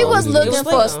legal. Chicago. She was We looking just-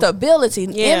 for stability.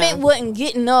 Yeah. Emmett wasn't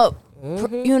getting up,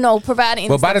 providing.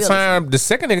 But by the time the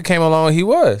second nigga came along, he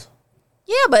was.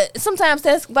 yeah, but sometimes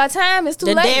by the time it's too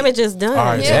The late. damage is done. All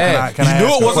right, so Yeah. can I You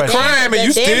knew ask it a was a question? crime, and you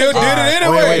The still did damage- it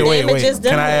All right, anyway. wait. Damage is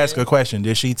Can I done. ask a question?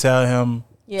 Did she tell him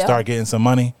Yeah. start getting some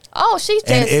money? Oh, she And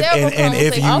said if several and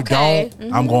if you conversations. Okay.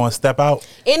 don't, I'm going to step out.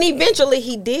 And eventually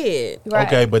he did. Right.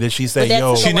 Okay, but did she say, But that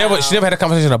yo? took She a never while. had a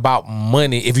conversation about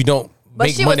money. If you don't But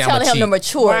make she was money, I'm telling gonna him to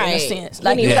cheat. mature in a Right. sense.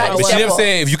 Like He you needed got to to But she step never up. said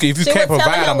if you She can't was telling provide,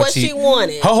 him I'm gonna what she cheat.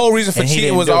 wanted. Her whole reason for And he cheating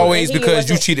didn't was do it. always He because you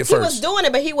wasn't- cheated He was first. doing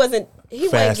it, but he wasn't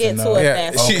Fast getting to enough. it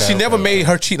Yeah, fast. she Okay, never okay. made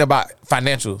her cheating about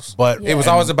financials. But It was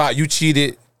always about you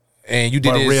cheated and you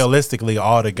did But this. realistically,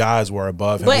 all the guys were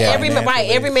above him. But Yeah.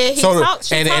 every man he So talked,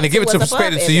 she and talked to give it to was above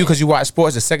perspective to you Emmett. because you watch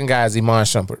sports, the second guy is Iman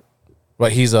Shumpert.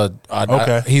 But he's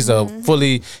Okay. he's a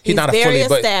fully he's not a very fully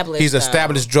but established, he's though.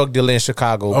 established drug dealer in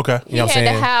Chicago. Okay. He You know what I'm had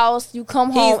saying? the house. You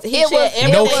come home. He it shared was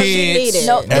everything No she kids. needed.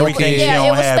 No, Everything she it don't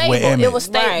was have with stable. Emmett. It was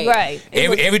stable. Right. Right. It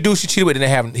was- Every dude she cheated with didn't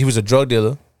have. He was a drug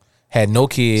dealer, had no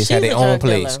kids, had She's their a own drug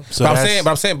dealer. place. So but that's-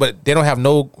 I'm saying, but they don't have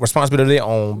no responsibility of their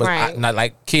own. But Right. not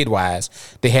like kid wise,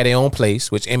 they had their own place,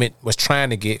 which Emmett was trying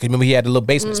to get. Because remember, he had the little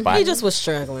basement spot. He just was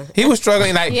struggling. He was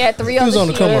struggling. Like He had 3 was other on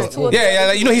the come kids, up. 2 or yeah.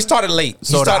 Like, you know, he started late.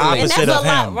 So he the started late. And that's opposite a of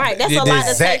lot, him. right? That's The a lot to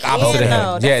exact take opposite in, of him.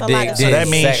 though. That's Yeah, a lot they- to So they- take that in.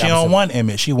 means exact she don't opposite. want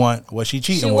Emmett. She want what she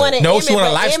cheating She with. wanted No, Emmett, she wanted a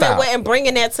but lifestyle. Emmett wasn't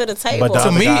bringing that to the table. But the To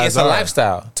other me, guys it's a are.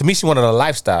 lifestyle. To me, she wanted a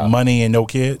lifestyle. Money and no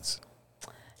kids.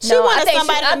 She No, wanted I think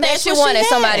somebody to I think match she what wanted she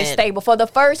somebody had. stable for the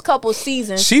first couple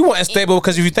seasons. She wasn't stable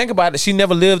because if you think about it, she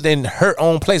never lived in her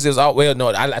own place. It was all well. No,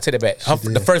 I take that back.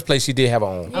 The first place she did have her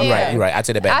own. I'm Yeah. right. You're right. I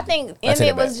take that back. I think I take Emmett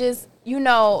that was back. just,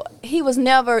 he was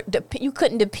never. You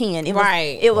couldn't depend. It was,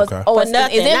 Right. It was. Okay. Oh, For is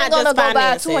nothing, Emmett not gonna just go buy a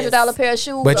finances. $200 pair of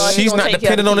shoes? But or he she's gonna not take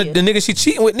care of dependent on the kids? nigga she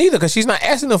cheating with neither, because she's not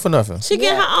asking them for nothing. She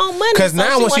getting her own money. Because so now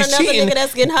she when want she's another cheating, nigga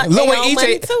that's getting her look their where own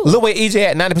money EJ, too. look where EJ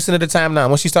at 90% of the time now.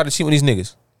 When she started cheating with these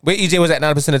niggas, where EJ was at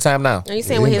 90% of the time now. Are you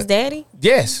saying with his daddy?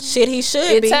 Yes. Shit, he should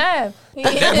It's be. time.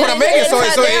 That's what I'm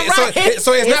making.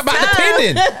 So it's not about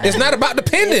depending. It's not about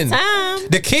depending. It's time.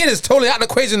 The kid is totally out the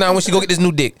equation now when she go get this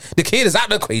new dick. The kid is out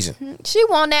the equation. She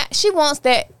wants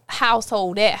that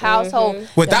household.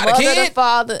 Without the the mother, kid? the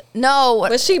father. No,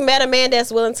 But she met a man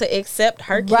that's willing to accept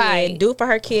her kid, Right. do for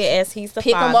her kid as he's the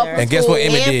Pick him father. up And guess what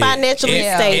Emmett and did? financially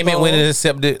stable. Emmett went and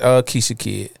accepted Keisha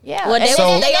kid. yeah. Well, And they- that's they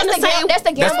on the the same- that's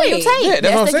the gamble you That's- take. Yeah, that's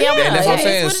what I'm the saying. gamble And that's you what I'm take.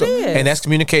 saying. That's So, what it is. and that's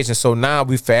communication. So now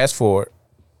we fast forward.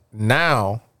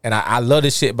 Now, and I love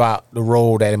this shit about the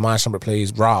role that Iman Shumpert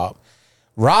plays, Rob.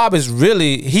 Rob is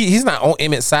really he's not on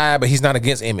Emmett's side, but he's not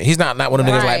against Emmett. He's not one of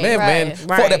them niggas like, man, right,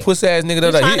 fuck that pussy ass nigga.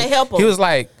 He's trying to help him. He was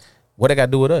like, what they got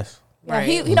to do with us? Yeah,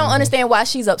 he don't understand why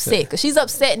she's upset, because she's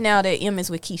upset now that Emmett's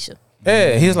with Keisha.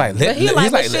 Yeah, he's like, But he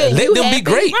like, but shit, let you them happy, be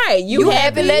great. Right. You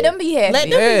happy, let them be happy. Let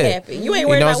them Yeah. be happy. You ain't You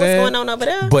worried know about what I'm what's saying? going on over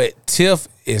there. But Tiff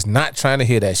is not trying to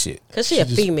hear that shit. Because she a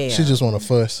female. She just want to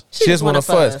fuss. She just want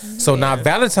to wanna fuss. So now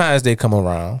Valentine's Day come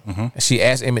around. And she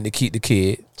asked Emmett to keep the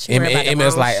kid. She worried about the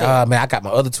Emmett's wrong like, shit. man, I got my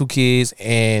other 2 kids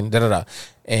and da da da.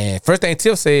 And first thing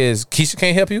Tiff says, Keisha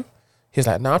can't help you. He's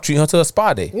like, no, I'm treating her to a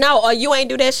spa day. No, or you ain't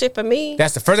do that shit for me.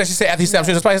 That's the first thing she said after he said I'm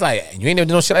treating her to a spa. He's like, you ain't never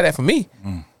do no shit like that for me.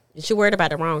 She worried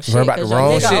about the wrong shit. Worried about the 'cause your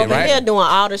wrong nigga shit, over right? here doing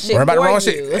all the shit Worry about the for wrong you.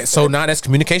 shit. So now that's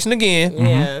communication again.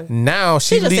 Yeah. Now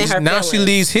she just in leaves. her Now she feelings.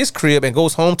 leaves his crib and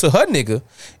goes home to her nigga,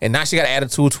 and now she got an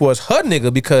attitude towards her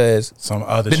nigga because Some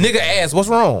other the shit. nigga asked, "What's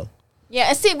wrong?" Yeah,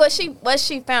 and see what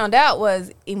she found out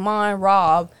was Iman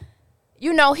Rob.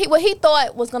 You know, what he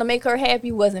thought was gonna make her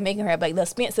happy wasn't making her happy. Like the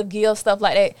expensive gifts, stuff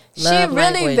like that. Love she really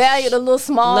language. valued the little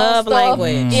small Love stuff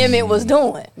language. Emmett was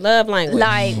doing. Love language.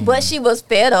 Like, but she was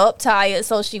fed up, tired,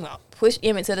 so she pushed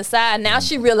Emmett to the side. Now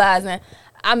she realizing,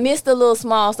 I missed the little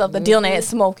small stuff, the dinner at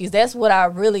Smokey's. That's what I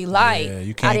really like. Yeah,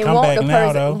 you can't I didn't come want back the now,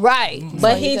 person, though. right?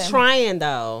 but So he said- trying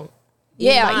though.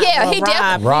 Yeah, Well, he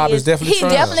definitely. Rob is definitely He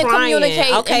trying. definitely Trying.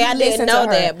 communicate. Okay, I and didn't listen know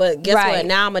to her. that, but guess Right. what?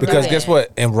 Now I'm gonna Because do guess that. what?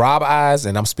 In Rob eyes,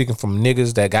 and I'm speaking from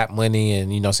niggas that got money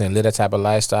and saying live that type of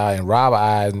lifestyle. In Rob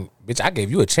eyes, bitch, I gave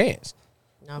you a chance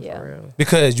No, Yeah. for real.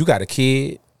 because you got a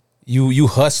kid, you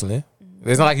hustling.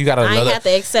 It's not like you got I ain't another. have to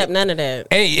accept none of that.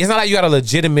 And it's not like you got a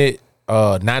legitimate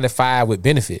 9 to 5 with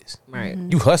benefits. Right.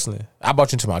 You hustling. I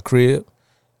brought you into my crib.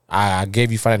 I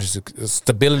gave you financial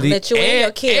stability. Let you and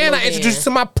your kid and move I introduced you in. to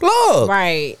my plug.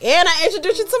 Right. And I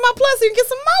introduced you to my plus so you get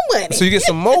some more money. So you get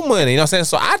some more money. You know what I'm saying?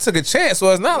 So I took a chance.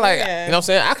 So it's not like, Yeah. you know what I'm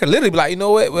saying? I could literally be like, you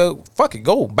know what? Well, fuck it.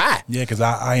 Go. Bye. Yeah, because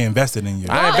I invested in you.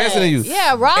 I invested in you.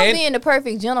 Yeah, Rob And- being the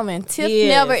perfect gentleman. Tiff Yes.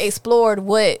 never explored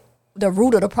what the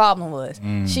root of the problem was.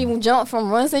 She jumped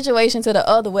from one situation to the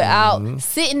other without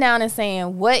sitting down and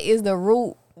saying, what is the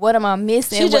root? What am I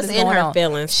missing? She What just is in going her on?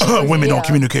 feelings. Women Yeah. don't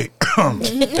communicate.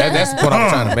 That's what I'm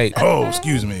trying to make. Oh,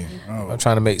 excuse me. Oh. I'm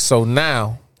trying to make. So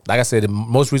now, like I said, the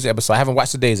most recent episode, I haven't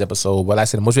watched today's episode, but like I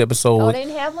said the most recent episode, Oh, they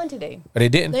didn't have one today. but they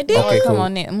didn't? They did. Okay, Come cool.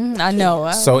 on then. I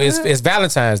know. So it's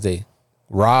Valentine's Day.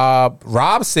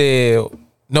 Rob said,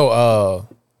 no,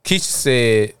 Keisha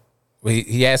said, well,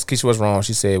 he asked Keisha what's wrong.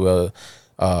 She said, well,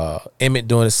 Emmett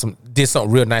did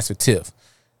something real nice with Tiff.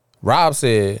 Rob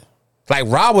said, like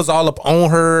Rob was all up on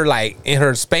her, like in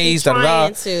her space, He trying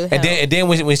da-da-da. to And then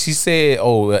when she said,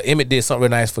 "Oh, Emmett did something real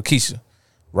nice for Keisha,"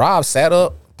 Rob sat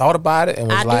up, thought about it, and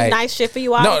was I like, do nice shit for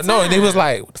you all "No, the no." time. And he was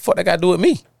like, "What the fuck that got to do with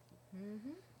me?"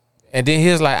 And then he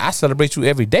was like, "I celebrate you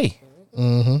every day."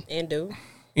 And do.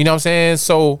 You know what I'm saying?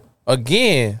 So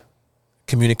again,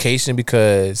 communication,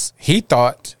 because he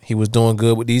thought he was doing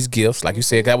good with these gifts. Like you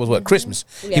said, that was what, Christmas.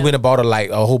 He Yeah. went and bought her like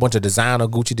a whole bunch of designer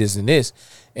Gucci this and this.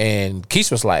 And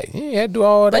Keisha was like, yeah, do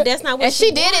all that. But that's not what And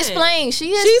she did wanted. explain.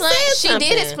 She said did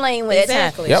something. explain with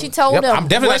Exactly. that time. She told him. I'm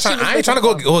definitely what not she trying. was I ain't trying to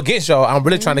looking go against y'all. I'm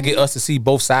really trying to get us to see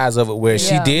both sides of it. Where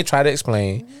she Yeah. did try to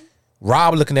explain,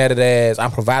 Rob looking at it as,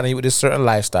 I'm providing you with this certain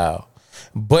lifestyle,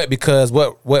 but because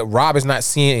what Rob is not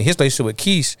seeing in his relationship with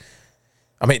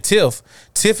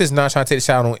Tiff is not trying to take the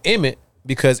shot on Emmett,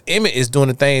 because Emmett is doing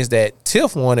the things that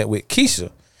Tiff wanted with Keisha,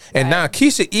 and now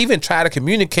Keisha even tried to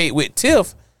communicate with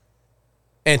Tiff,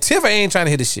 and Tiff ain't trying to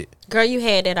hear the shit. Girl, you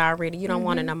had that already. You don't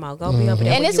want it no more. Go be over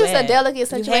there. And where it's you just a at. delicate You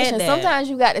had situation. that. Sometimes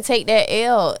you got to take that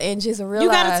L and just realize. You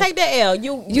got to take that L.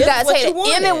 You this got is to what take you it.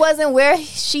 wanted. Emmett wasn't where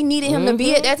she needed him to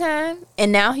be at that time,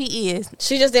 and now he is.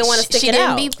 She just didn't want to stick she it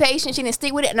didn't out. be patient. She didn't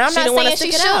stick with it. And I'm She not didn't wanna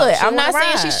saying she stick it out. should. She I'm not wanna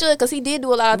saying she ride. should, because he did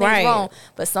do a lot of things Right. wrong.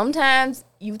 But sometimes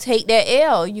you take that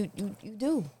L. You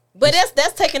do. But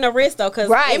that's taking a risk though, because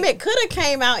Right. Emmett could have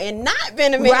came out and not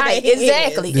been a man. Right, that he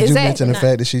exactly. is. Did you mention the Exactly.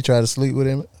 fact that she tried to sleep with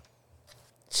him?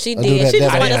 She do did. that- She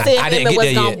just that- wanted to see I if didn't Emmett get was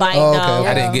there gonna yet. bite. Oh, No, okay.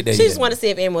 I didn't get that She yet. just wanted to see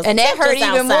if Emmett was. And that Tiff hurt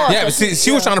just even more. outside. Yeah, but see,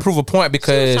 she was trying to prove a point,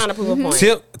 because trying to prove a point.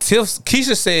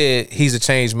 Keisha said he's a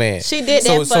changed man. She did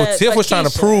so, that So for- Tiff for was trying to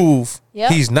Keisha. prove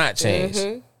Yep. he's not changed. You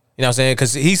know what I'm saying?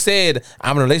 Because he said,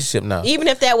 I'm in a relationship now. Even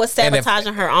if that was And if-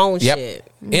 sabotaging her own Yep. shit.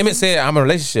 Emmett said, I'm in a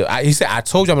relationship. He said, I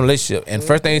told you I'm in a relationship. And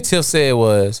first thing Tiff said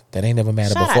was, that ain't never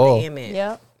mattered Shout out before. to Emmett.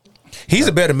 Yeah. He's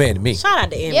a better man than me. Shout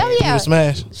out to Emmett. Yeah, You yeah. was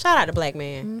smashed. Shout out to Black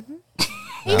Man.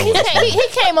 He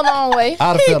came a long way.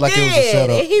 I'd have felt like it was a Did.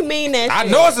 setup. He mean that I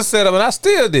shit. know it's a setup, and I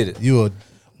still did it. You were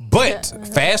But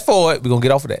fast forward, we're going to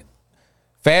get off of that.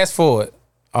 Fast forward.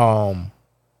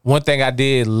 One thing I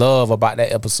did love about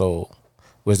that episode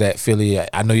was that Philly,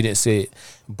 I know you didn't say it,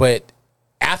 but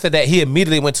after that, he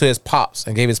immediately went to his pops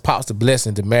and gave his pops the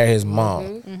blessing to marry his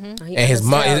mom. He And his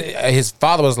mom, understood. his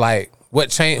father was like,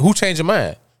 "What changed? Who changed your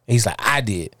mind?" And he's like, "I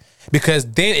did," because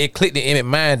then it clicked in Emmett's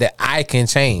mind that I can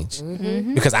change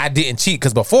because I didn't cheat.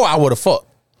 Because before I would have fucked.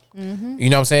 You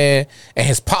know what I'm saying? And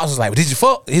his pops was like, "Did you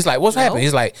fuck?" He's like, "What's happening?"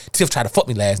 He's like, "Tiff tried to fuck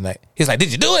me last night." He's like,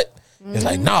 "Did you do it?" He's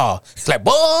like, "Nah." He's like,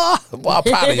 "Boy, I'm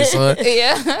proud of you, son."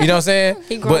 Yeah. You know what I'm saying?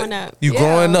 He growing But up. You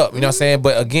growing up. You know what I'm saying?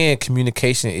 But again,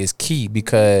 communication is key,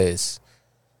 because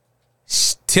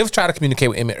Tiff tried to communicate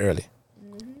with Emmett early.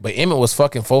 But Emmett was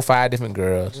fucking 4-5 different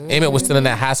girls. Emmett was still in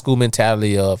that high school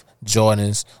mentality of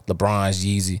Jordans, LeBron's,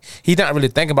 Yeezy. He not really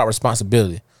thinking about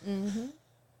responsibility.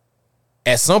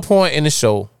 At some point in the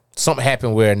show, something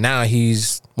happened where now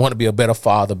he's want to be a better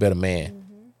father, better man.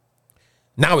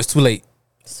 Now it's too late.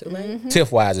 It's too late.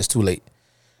 Tiff wise, it's too late.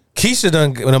 Keisha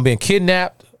done been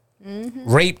kidnapped,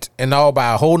 raped, and all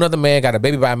by a whole nother man. Got a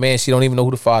baby by a man she don't even know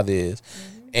who the father is,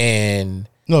 and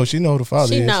no. She know who the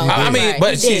father She is. know. I mean, Right,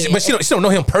 but he did. she don't know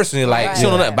him personally. Like she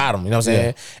don't know nothing about him. You know what I'm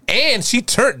saying? And she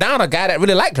turned down a guy that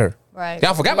really liked her. Right.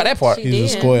 Y'all forgot about that part. She He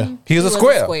was a did. square. He was a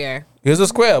square. He was a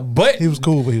square, but He was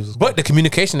cool, but he was a square. but the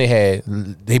communication they had,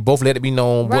 they both let it be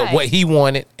known Right. what he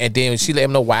wanted, and then she let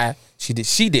him know why she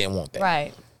didn't want that.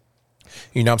 Right.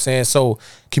 You know what I'm saying? So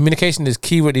communication is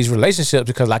key with these relationships,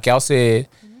 because like y'all said,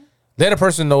 let a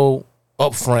person know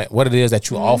up front what it is that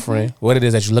you're offering, what it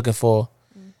is that you're looking for.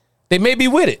 They may be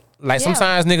with it. Like Yeah.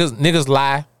 sometimes niggas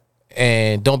lie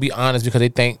and don't be honest because they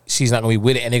think she's not gonna be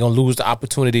with it, and they're gonna lose the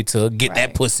opportunity to get that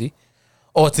Right. pussy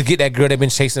or to get that girl they've been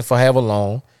chasing for however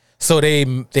long. So they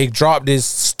drop this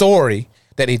story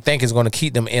that they think is going to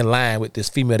keep them in line with this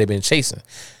female they've been chasing.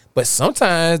 But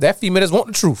sometimes that female just want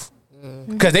the truth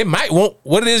because they might want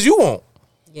what it is you want.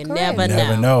 You Correct. never know.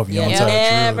 Never know if you don't tell the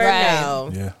never truth.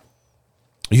 know. Yeah.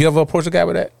 You ever approach a guy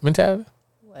with that mentality?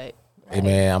 What? Hey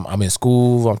man, I'm in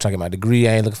school. I'm trying to get my degree.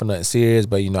 I ain't looking for nothing serious,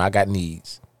 but I got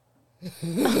needs.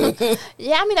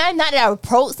 Yeah, I mean, not that I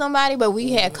approached somebody, but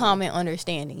we had common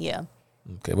understanding. Yeah.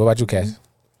 Okay, what about you, Cassie?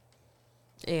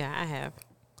 Yeah, I have.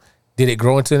 Did it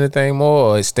grow into anything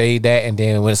more, or it stayed that, and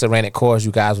then when it's a ran its course,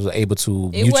 you guys was able to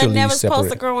It mutually wasn't never separate?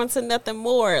 supposed to grow into nothing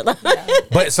more.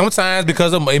 But sometimes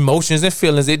because of emotions and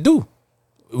feelings, it do.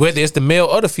 Whether it's the male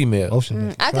or the female.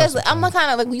 Ocean. I guess I'm a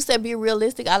kind of like when you said be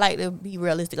realistic. I like to be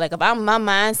realistic. Like if I'm my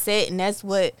mindset and that's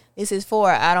what this is for,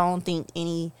 I don't think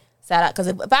any side out. Because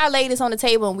if I lay this on the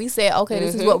table and we said, okay,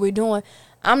 this is what we're doing,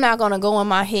 I'm not gonna go in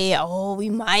my head. Oh,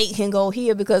 we might can go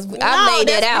here because I laid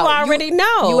that out. You already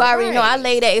know. You already know. I Right.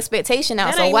 laid that expectation out.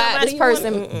 That So ain't why nobody this you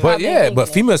person? want- But probably yeah, think but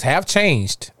that. females have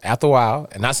changed after a while.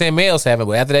 And not saying males haven't,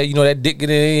 but after that, that dick get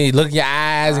in, you look in your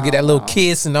eyes and get that little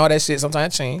kiss and all that shit.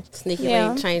 Sometimes it change. Sneaky Yeah.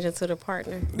 link change into the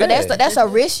partner. But Yeah. that's a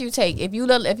risk you take. If you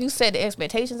set the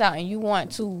expectations out and you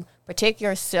want to protect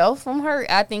yourself from hurt,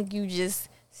 I think you just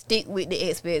stick with the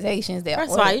expectations that.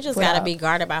 First of all, you just put gotta out. be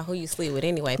guarded about who you sleep with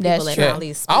anyway. That's People let true. all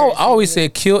these. I always say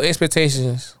kill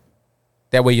expectations.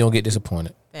 That way you don't get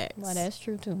disappointed. Well, that's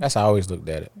true too. That's how I always looked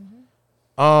at it.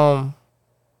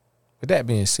 With that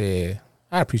being said,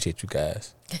 I appreciate you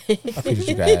guys. I appreciate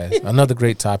you guys. Another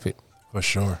great topic. For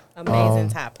sure. amazing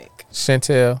topic.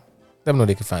 Chantel, let them know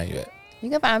they can find you at. You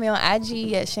can find me on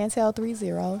IG at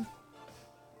Chantel30.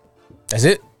 That's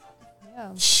it? Yeah,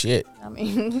 Shit. I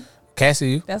mean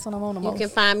Cassie, that's what I'm on the You most. can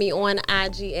find me on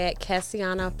IG at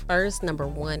Cassiana First,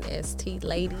 #1 ST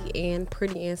Lady, and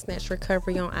Pretty and Snatch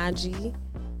Recovery on IG.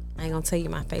 I ain't gonna tell you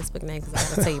my Facebook name because I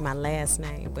gotta tell you my last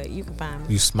name, but you can find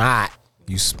me. you smart.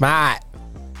 You smart.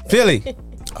 Philly.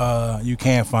 You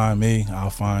can't find me. I'll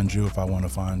find you if I want to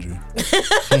find you.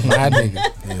 My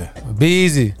nigga. Yeah. Be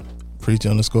easy.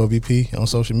 Preach_VP on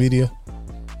social media.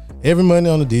 Every Monday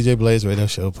on the DJ Blaze Radio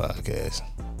Show podcast.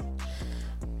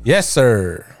 Yes,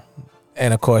 sir.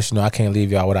 And of course, I can't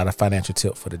leave y'all without a financial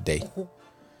tip for the day.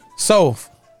 So,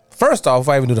 first off,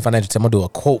 before I even do the financial tip, I'm gonna do a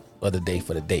quote of the day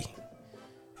for the day.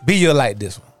 Be your like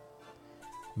this one.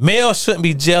 Male shouldn't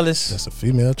be jealous, That's a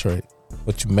female trait.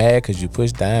 but you mad because you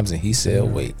push dimes and he sell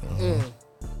weight.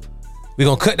 We're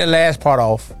gonna cut the last part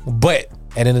off, but at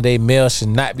the end of the day, male should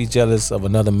not be jealous of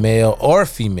another male or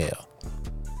female.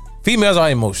 Females are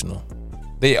emotional.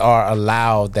 They are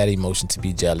allowed that emotion to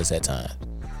be jealous at times.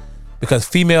 Because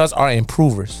females are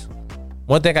improvers.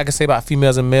 One thing I can say about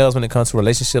females and males when it comes to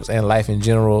relationships and life in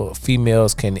general,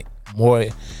 females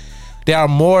they are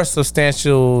more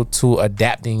substantial to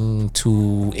adapting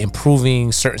to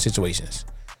improving certain situations.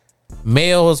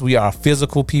 Males, we are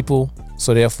physical people,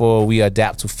 so therefore we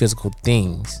adapt to physical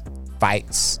things,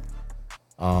 fights,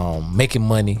 making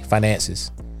money,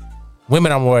 finances.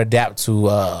 Women are more adapt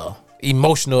to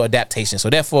emotional adaptation,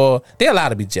 so therefore they're allowed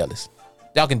to be jealous.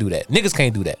 Y'all can do that. Niggas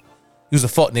can't do that. You's a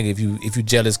fuck nigga if you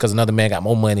jealous because another man got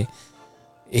more money.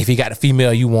 If he got a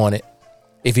female you want it.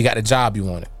 If he got a job you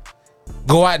want it.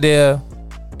 Go out there,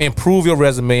 improve your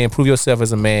resume, improve yourself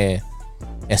as a man,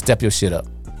 and step your shit up.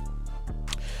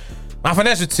 My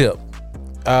financial tip,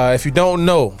 if you don't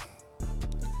know,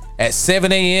 at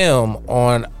 7 a.m.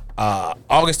 on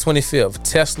August 25th,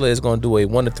 Tesla is going to do a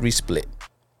 1-to-3 split.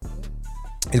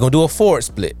 It's going to do a forward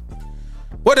split.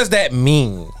 What does that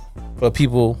mean for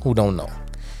people who don't know?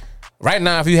 Right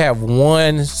now, if you have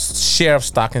one share of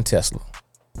stock in Tesla,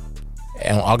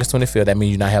 and on August 25th, that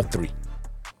means you now have 3.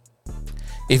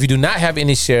 If you do not have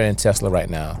any share in Tesla right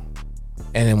now,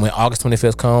 and then when August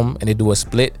 25th come and they do a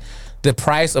split, the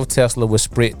price of Tesla will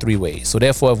split 3 ways. So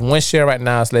therefore, if one share right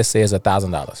now, let's say is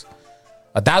 $1,000.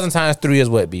 1,000 times 3 is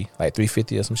what be? Like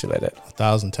 350 or some shit like that.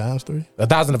 1,000 times 3?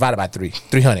 1,000 divided by 3.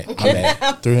 300. My bad.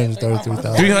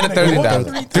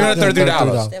 $333,000.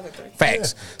 $333.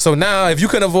 Facts. So now, if you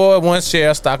can avoid one share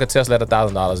of stock of Tesla at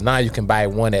 $1,000, now you can buy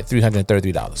one at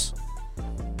 $333.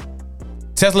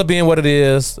 Tesla being what it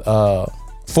is,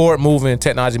 forward moving,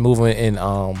 technology moving in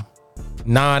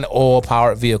non-oil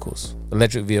powered vehicles,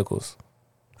 electric vehicles.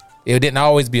 It didn't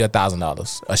always be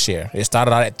 $1,000 a share. It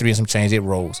started out at 3 and some change. It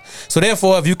rose. So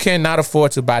therefore, if you cannot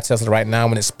afford to buy Tesla right now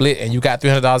when it's split and you got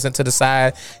 $300 into the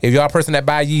side, if you're a person that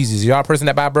buy Yeezys, you're a person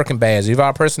that buy Birkin bags, you're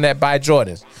a person that buy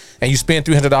Jordans, and you spend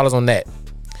 $300 on that,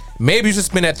 maybe you should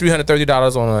spend that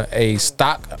 $330 on a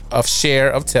stock of share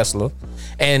of Tesla,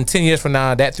 and 10 years from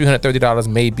now, that $330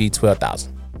 may be $12,000.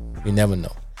 You never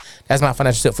know. That's my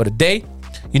financial tip for the day.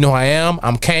 You know who I am.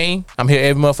 I'm Kane. I'm here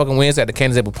every motherfucking Wednesday at the Kane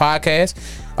Disabled Podcast.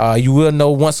 You will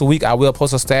know once a week I will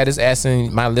post a status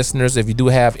asking my listeners if you do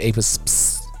have a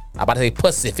I'm about to say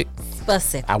Pacific.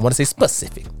 I want to say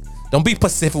specific. Don't be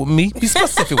Pacific with me. Be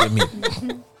specific with me.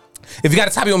 If you got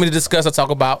a topic you want me to discuss or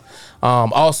talk about,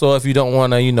 also if you don't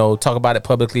want to, talk about it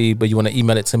publicly, but you want to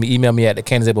email it to me, email me at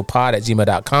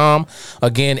thekandisabledpod@gmail.com.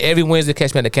 Again, every Wednesday,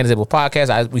 catch me at the Kane Disabled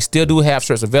Podcast. We still do have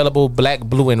shirts available, black,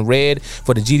 blue, and red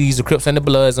for the GDs, the Crips, and the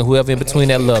Bloods, and whoever in between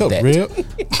that love that. Real.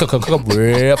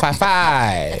 High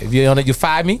five. You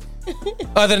five me.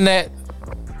 Other than that,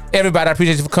 everybody, I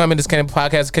appreciate you for coming. This Kane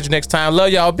Podcast. Catch you next time. Love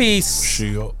y'all. Peace.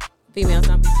 Shield. Females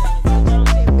don't be